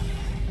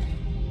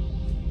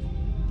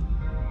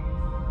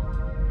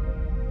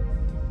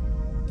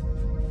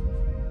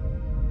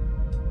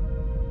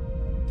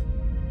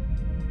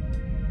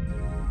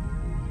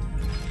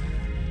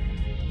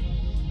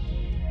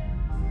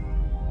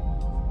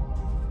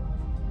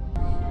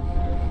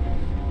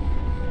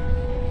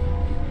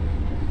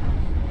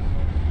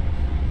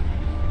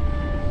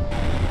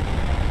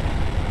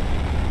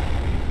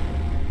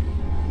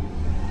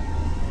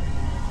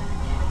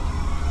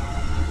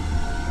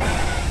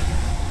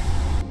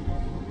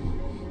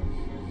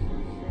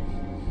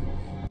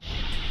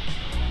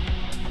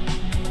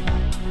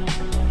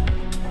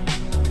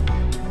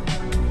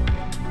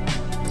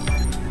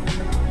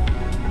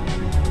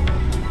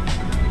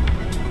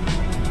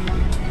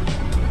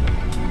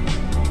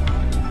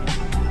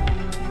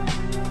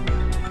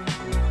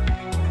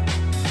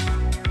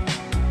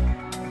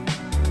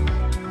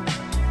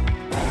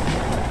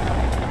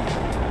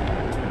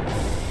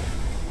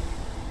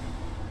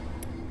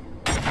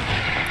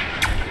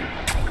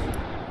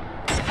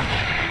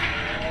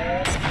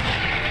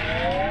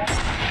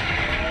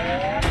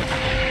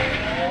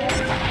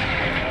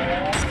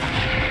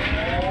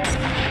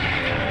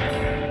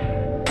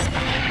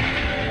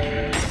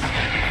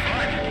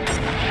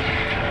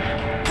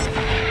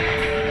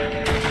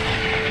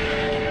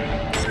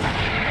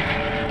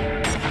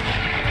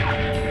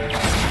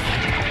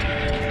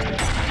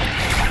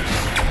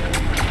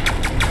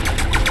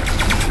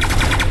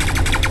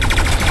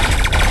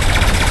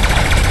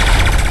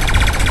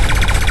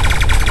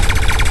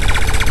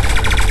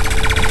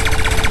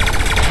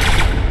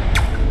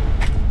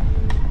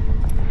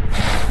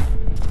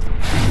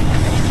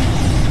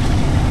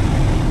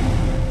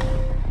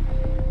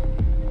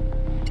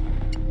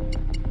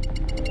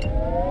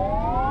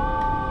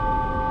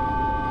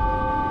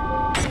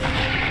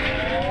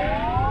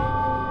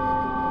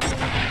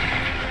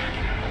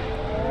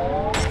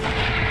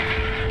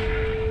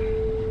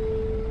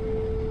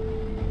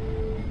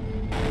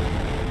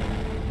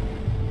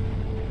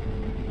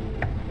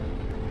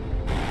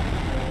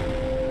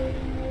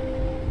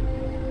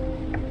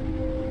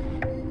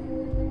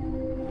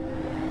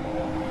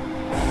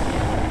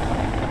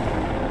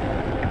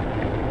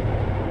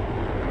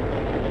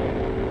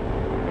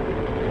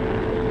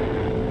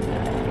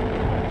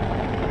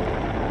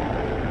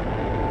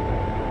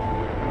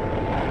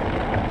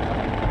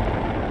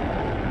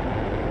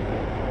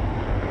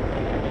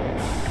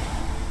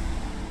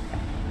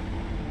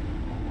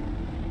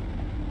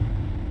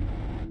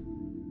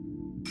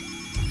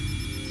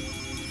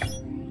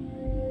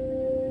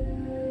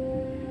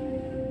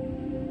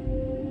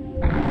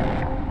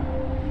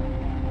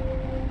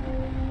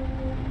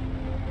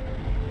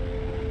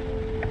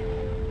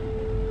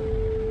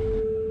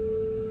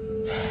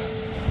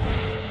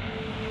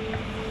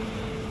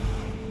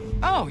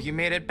 Oh, you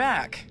made it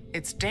back.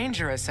 It's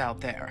dangerous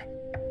out there.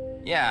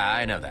 Yeah,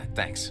 I know that.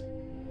 Thanks.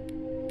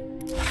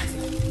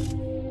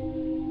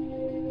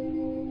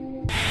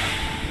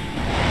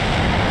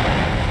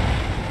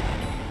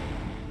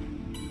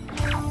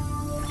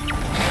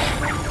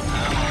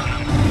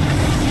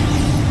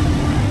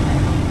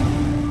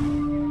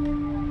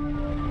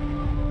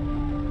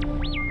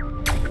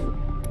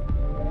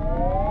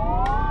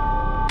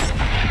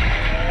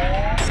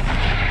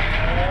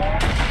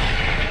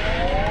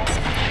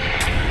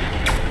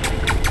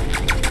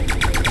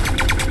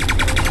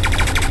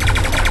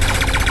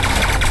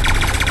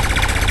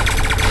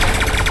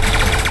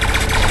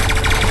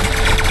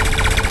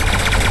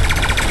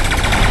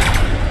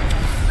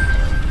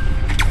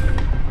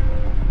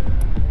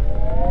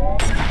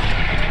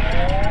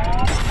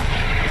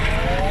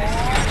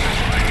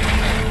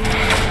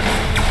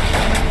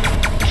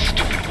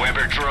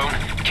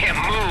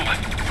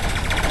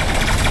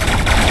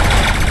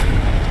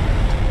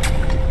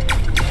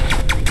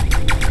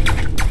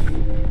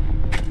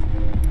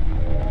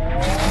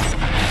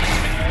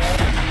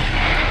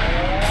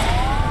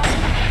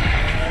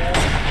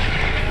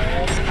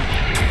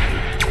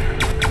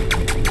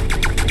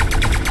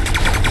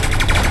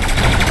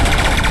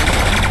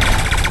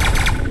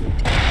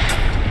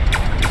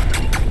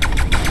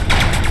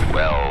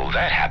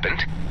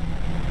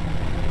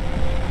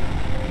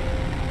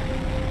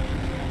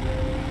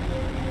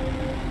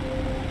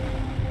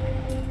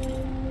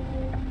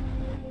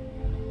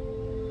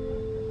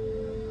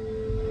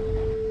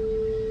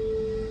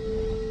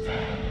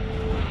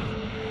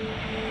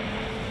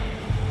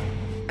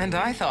 And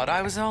I thought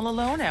I was all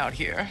alone out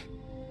here.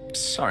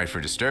 Sorry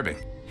for disturbing.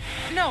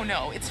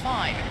 No, it's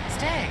fine.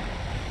 Stay.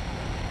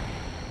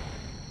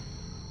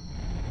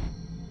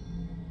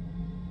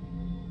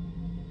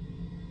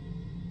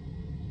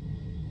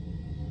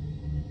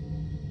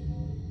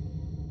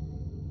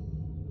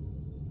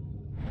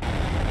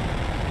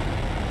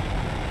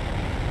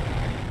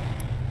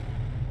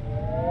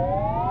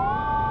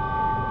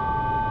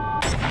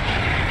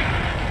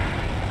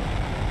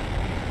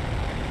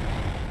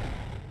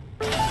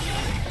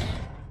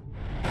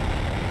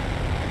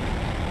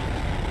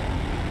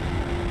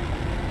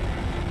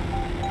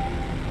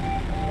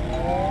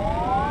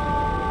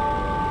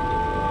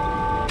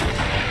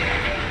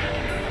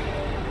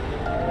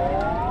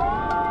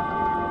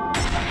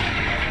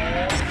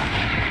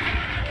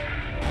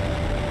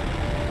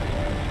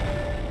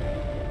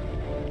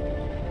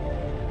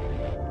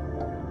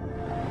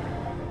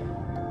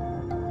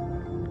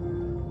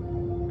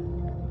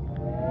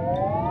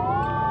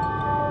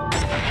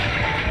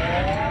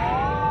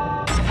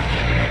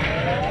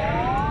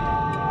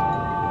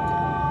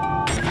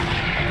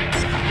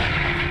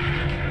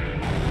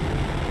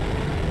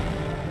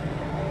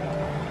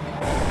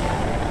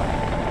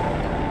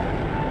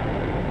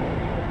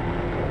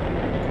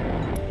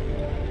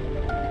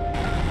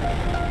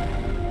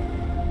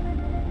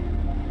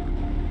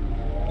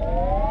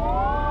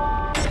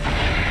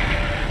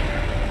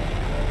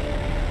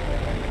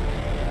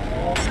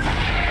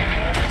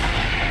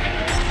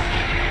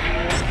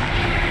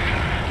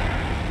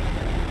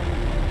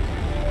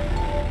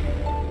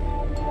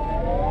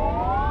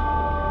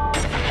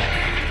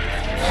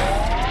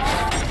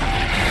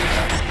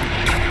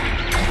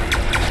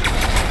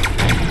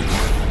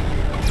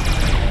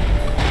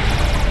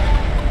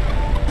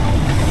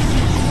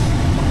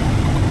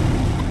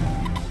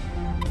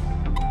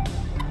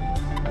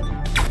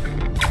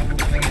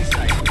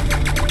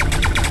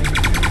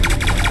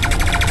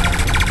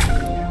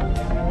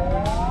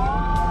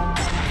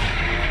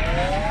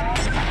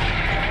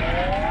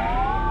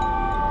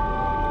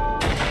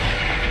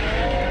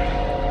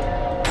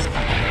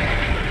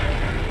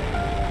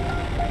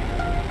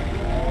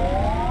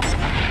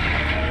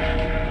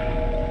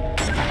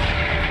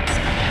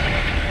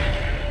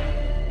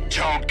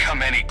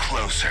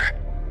 closer.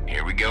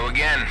 Here we go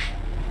again.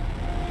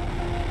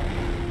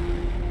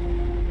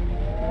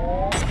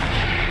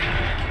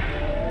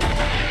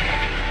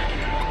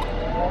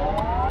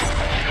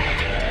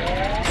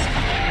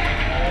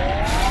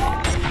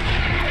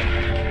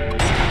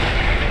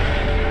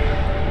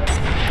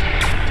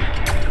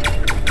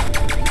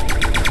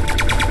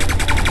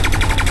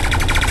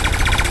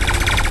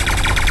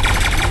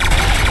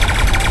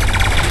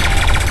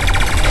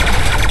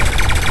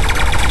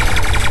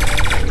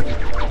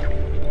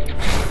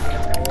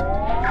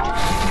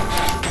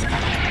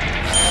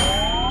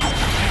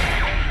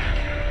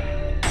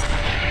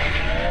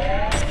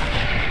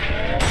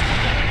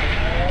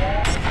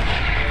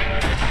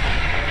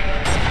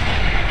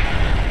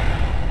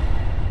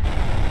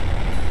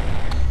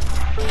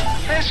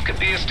 This could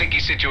be a sticky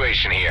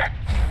situation here.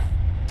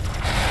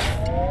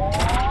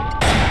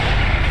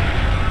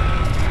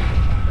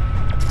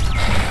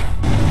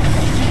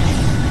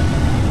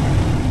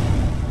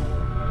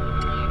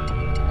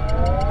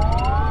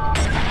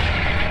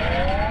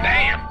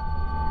 Bam!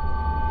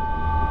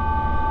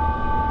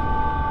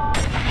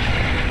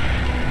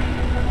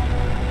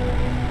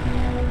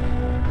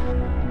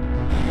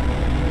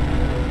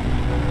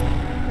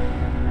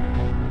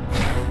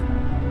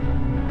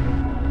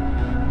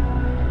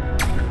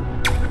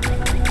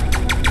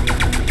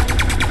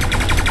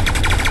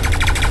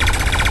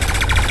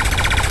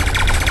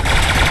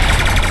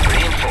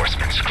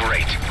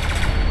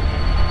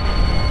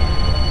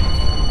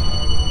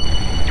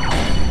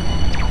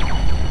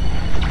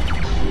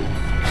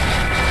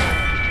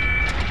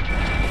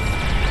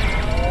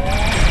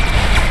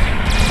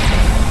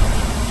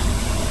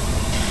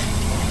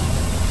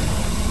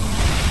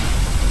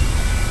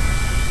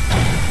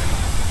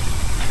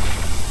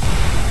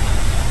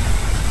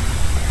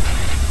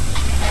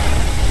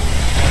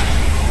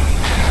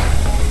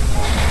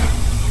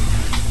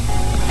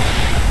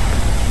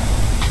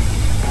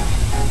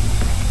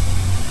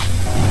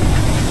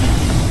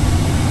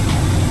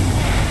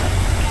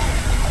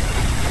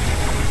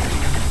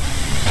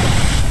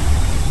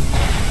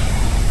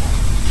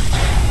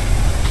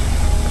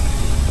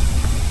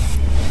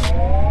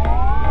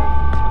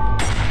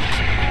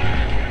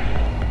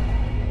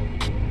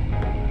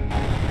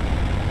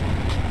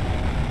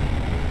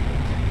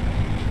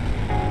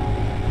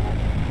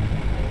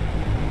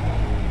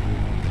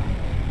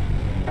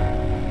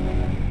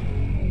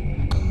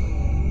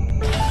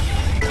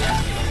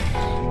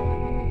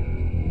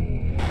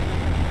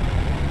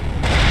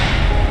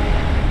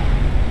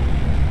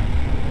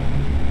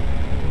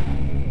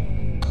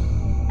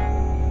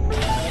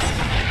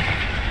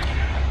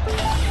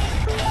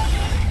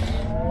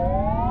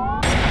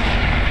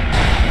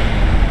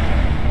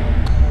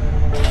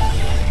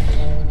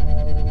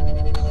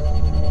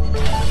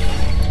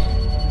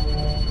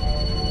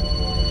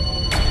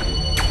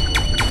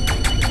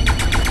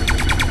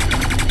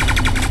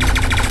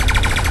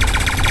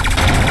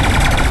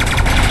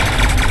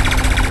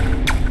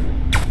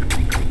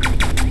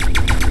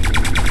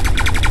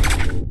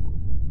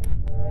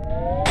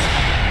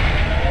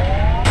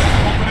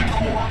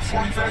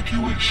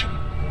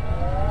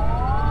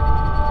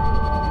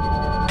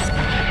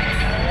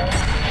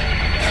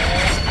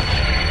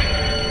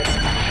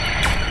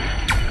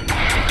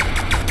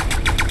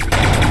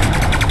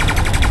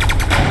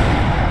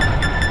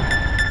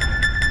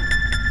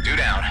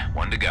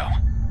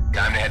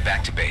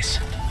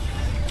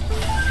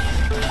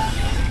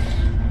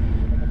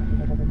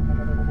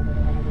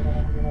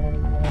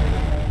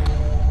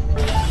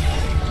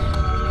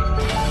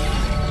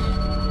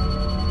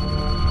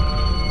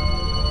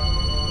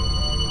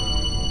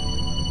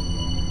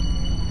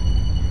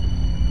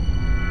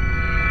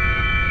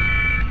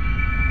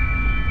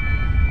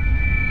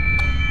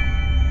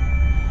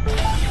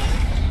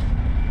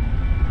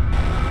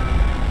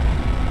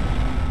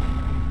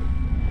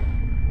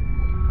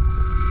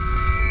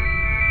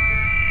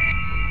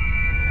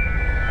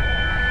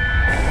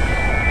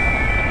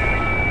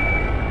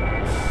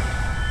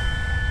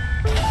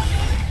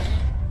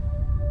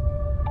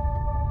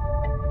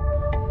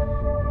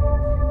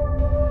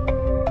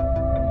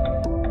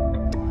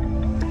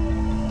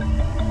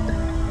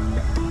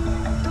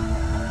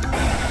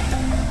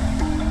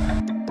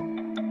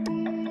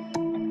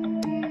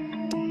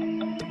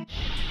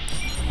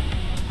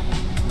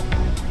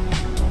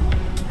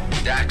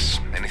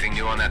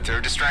 new on that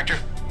third distractor?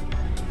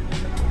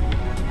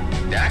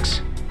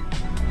 Dax?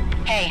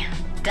 Hey,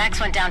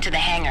 Dax went down to the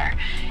hangar.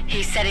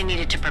 He said he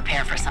needed to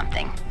prepare for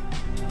something.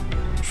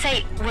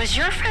 Say, was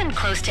your friend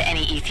close to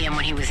any ethium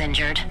when he was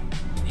injured?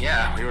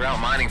 Yeah, we were out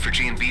mining for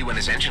G&B when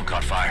his engine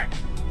caught fire.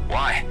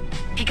 Why?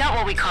 He got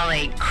what we call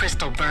a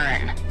crystal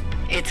burn.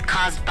 It's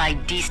caused by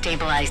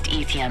destabilized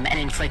ethium and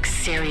inflicts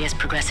serious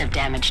progressive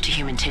damage to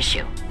human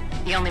tissue.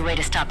 The only way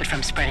to stop it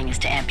from spreading is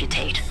to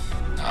amputate.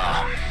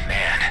 Oh,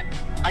 man.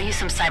 I'll use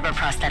some cyber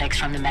prosthetics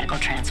from the medical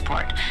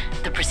transport.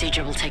 The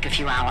procedure will take a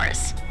few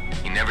hours.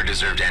 You never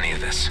deserved any of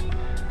this.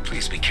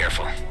 Please be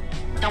careful.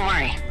 Don't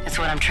worry, it's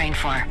what I'm trained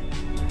for.